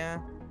எங்க இருக்கேன்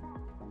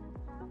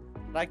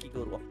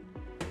ராக்கிக்கு வருவோம்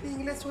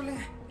நீங்களே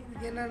சொல்லுங்க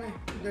இது என்னன்னு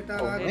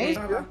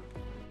கேட்டாரா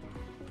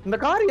இந்த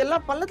கார் எல்லா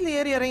பள்ளத்துல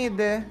ஏறி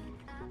இறங்கிது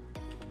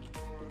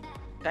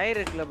டயர்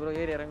இருக்குல bro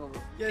ஏறி இறங்க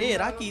bro ஏய்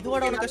ராக்கி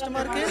இதுவாட ஒரு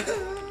கஷ்டமா இருக்கு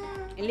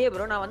இல்லையே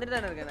bro நான் வந்துட்டு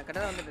தான் இருக்கேன் நான்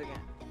கடை வந்துட்டு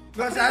இருக்கேன்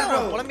bro சார் bro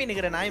புலம்பி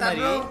நிக்கிற நாய்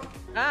மாதிரி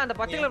அந்த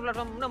பச்சை கலர்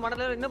பிளாட்ஃபார்ம் இன்னும்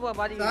மனதல இன்னும்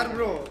பாதி சார்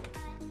bro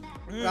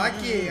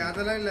ராக்கி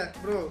அதெல்லாம் இல்ல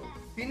bro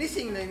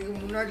ஃபினிஷிங் லைனுக்கு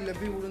முன்னாடில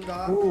போய் விழுந்தா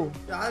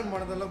யார்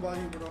மனதெல்லாம்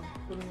பாதிக்கப்படும்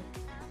சொல்லுங்க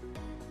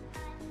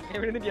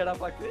விழுந்துட்டியாடா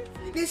பாக்கு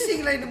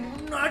ஃபினிஷிங் லைன்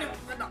முன்னாடி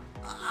விழுந்தா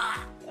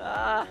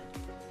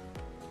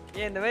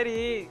ஏ இந்த மாதிரி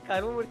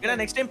கரும ஏன்னா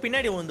நெக்ஸ்ட் டைம்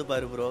பின்னாடி வந்து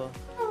பாரு ப்ரோ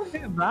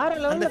வேற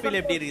லெவல்ல அந்த ஃபீல்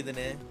எப்படி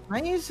இருக்குதுன்னு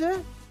நைஸ்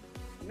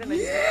என்ன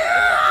நைஸ்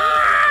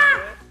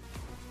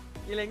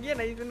இல்ல எங்க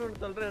நைஸ்னு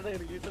ஒன்னு சொல்ற இடம்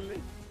இருக்கு சொல்லு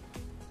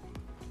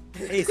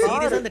ஏய்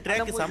சீரியஸா அந்த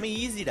ட்ராக் செம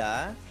ஈஸிடா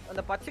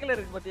அந்த பச்சை கலர்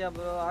இருக்கு பாத்தியா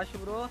bro ஆஷு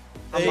bro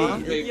ஏய்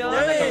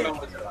சொல்ல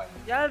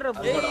முடிச்சிடுவாங்க யாரா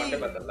bro வந்து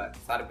பார்த்தல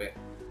சார் பே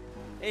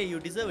ஏய் யூ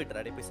டிசர்வ் இட்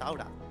டேய் போய்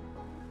சாவுடா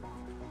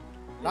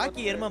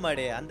ராக்கி எரும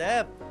மாடு அந்த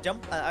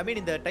ஜம்ப் ஐ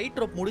மீன் இந்த டைட்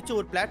ரோப் முடிச்சு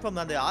ஒரு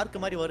பிளாட்ஃபார்ம் அந்த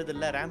ஆர்க் மாதிரி வருது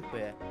இல்ல ரேம்ப்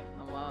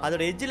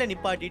அதோட எட்ஜ்ல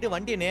நிப்பாட்டிட்டு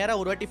வண்டியை நேரா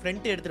ஒரு வாட்டி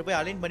ஃப்ரண்ட் எடுத்துட்டு போய்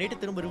அலைன் பண்ணிட்டு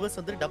திரும்ப ரிவர்ஸ்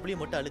வந்து W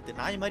மட்டும் அழுத்து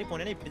நாய் மாதிரி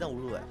போனேன்னா இப்படி தான்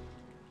உழுவ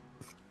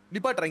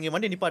நிப்பாட்றா இங்க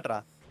வண்டி நிப்பாட்றா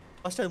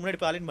ஃபர்ஸ்ட் அது முன்னாடி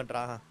போய் அலைன்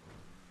பண்றா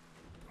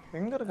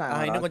எங்க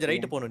இருக்கான் இன்னும் கொஞ்சம்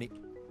ரைட் போணும் நீ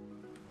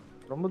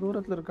ரொம்ப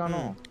தூரத்துல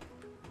இருக்கானோ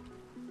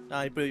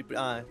இப்போ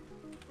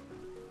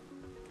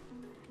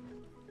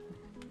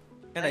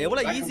ஏன்னா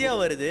எவ்வளவு ஈஸியா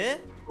வருது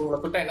உங்களை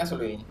கூட்டா என்ன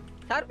சொல்லுவீங்க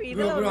sharp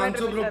bro bro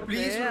அன்சோ bro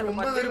please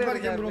ரொம்ப வெறுப்பா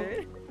இருக்கேன் ப்ரோ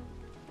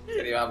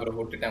சரி வா ப்ரோ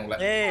விட்டுட்டேன் உங்களை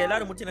ஏய்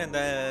எல்லாரும் முடிச்சேன்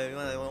இந்த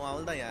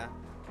அவள்தான்யா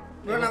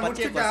ப்ரோ நான்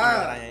முடிச்சிட்டா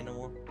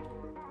என்னமோ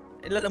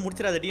இல்ல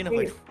முடிச்சிராத டிஎன்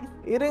போய்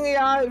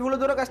இருங்கயா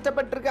இவ்வளவு தூரம்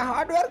கஷ்டப்பட்டு இருக்க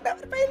ஹார்ட் வர்க்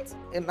நெவர் ஃபெயில்ஸ்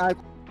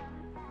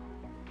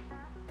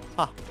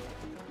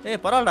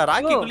ஏய் பரவாயில்லை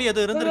ராக்கிக்குள்ளே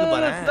ஏதோ இருந்திருக்கு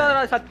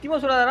பாரு சத்தியமா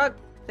சொல்லாதடா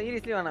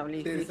சீரியஸ்லி வேணாம்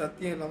ப்ளீஸ் சரி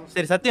சத்தியம் இல்லாம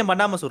சரி சத்தியம்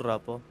பண்ணாம சொல்றா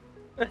அப்போ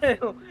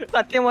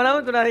சத்தியம்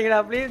பண்ணாம சொல்லாதீங்கடா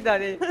ப்ளீஸ் டா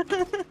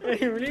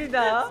ப்ளீஸ்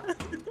டா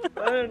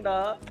வேண்டா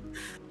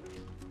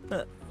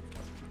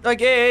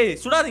ஓகே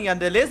சுடாதீங்க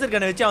அந்த லேசர்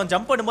கன்னை வச்சு அவன்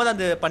ஜம்ப் பண்ணும்போது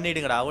அந்த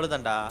பண்ணிடுங்கடா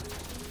அவ்வளவுதான்டா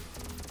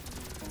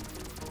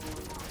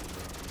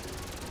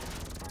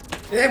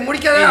ஏய்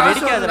முடிக்காத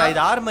வெடிக்காதடா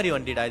இது ஆர்மரி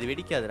வண்டிடா இது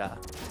வெடிக்காதடா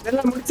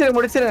எல்லாம்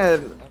முடிச்சிருங்க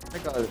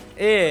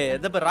ஏய்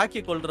எதப்ப ராக்கி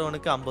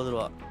கொல்றவனுக்கு 50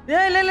 ரூபா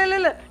ஏய்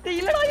இல்ல டேய்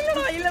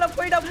இல்லடா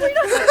போய்டா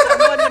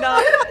நம்பாதீங்கடா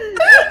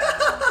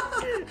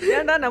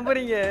ஏன்டா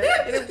நம்புறீங்க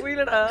எனக்கு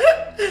புரியலடா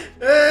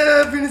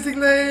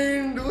ஃபினிஷிங்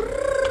லைன்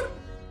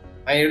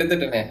நான்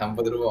எடுத்துட்டேனே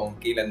 50 ரூபாய் உன்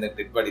கீழ இந்த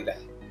டெட் பாடில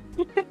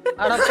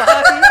அட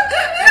பாவி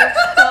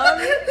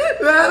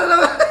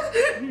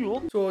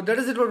So that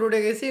is it for today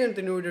guys. See you in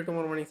the new video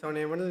tomorrow morning 7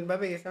 AM. Bye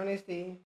bye guys. Have a nice day.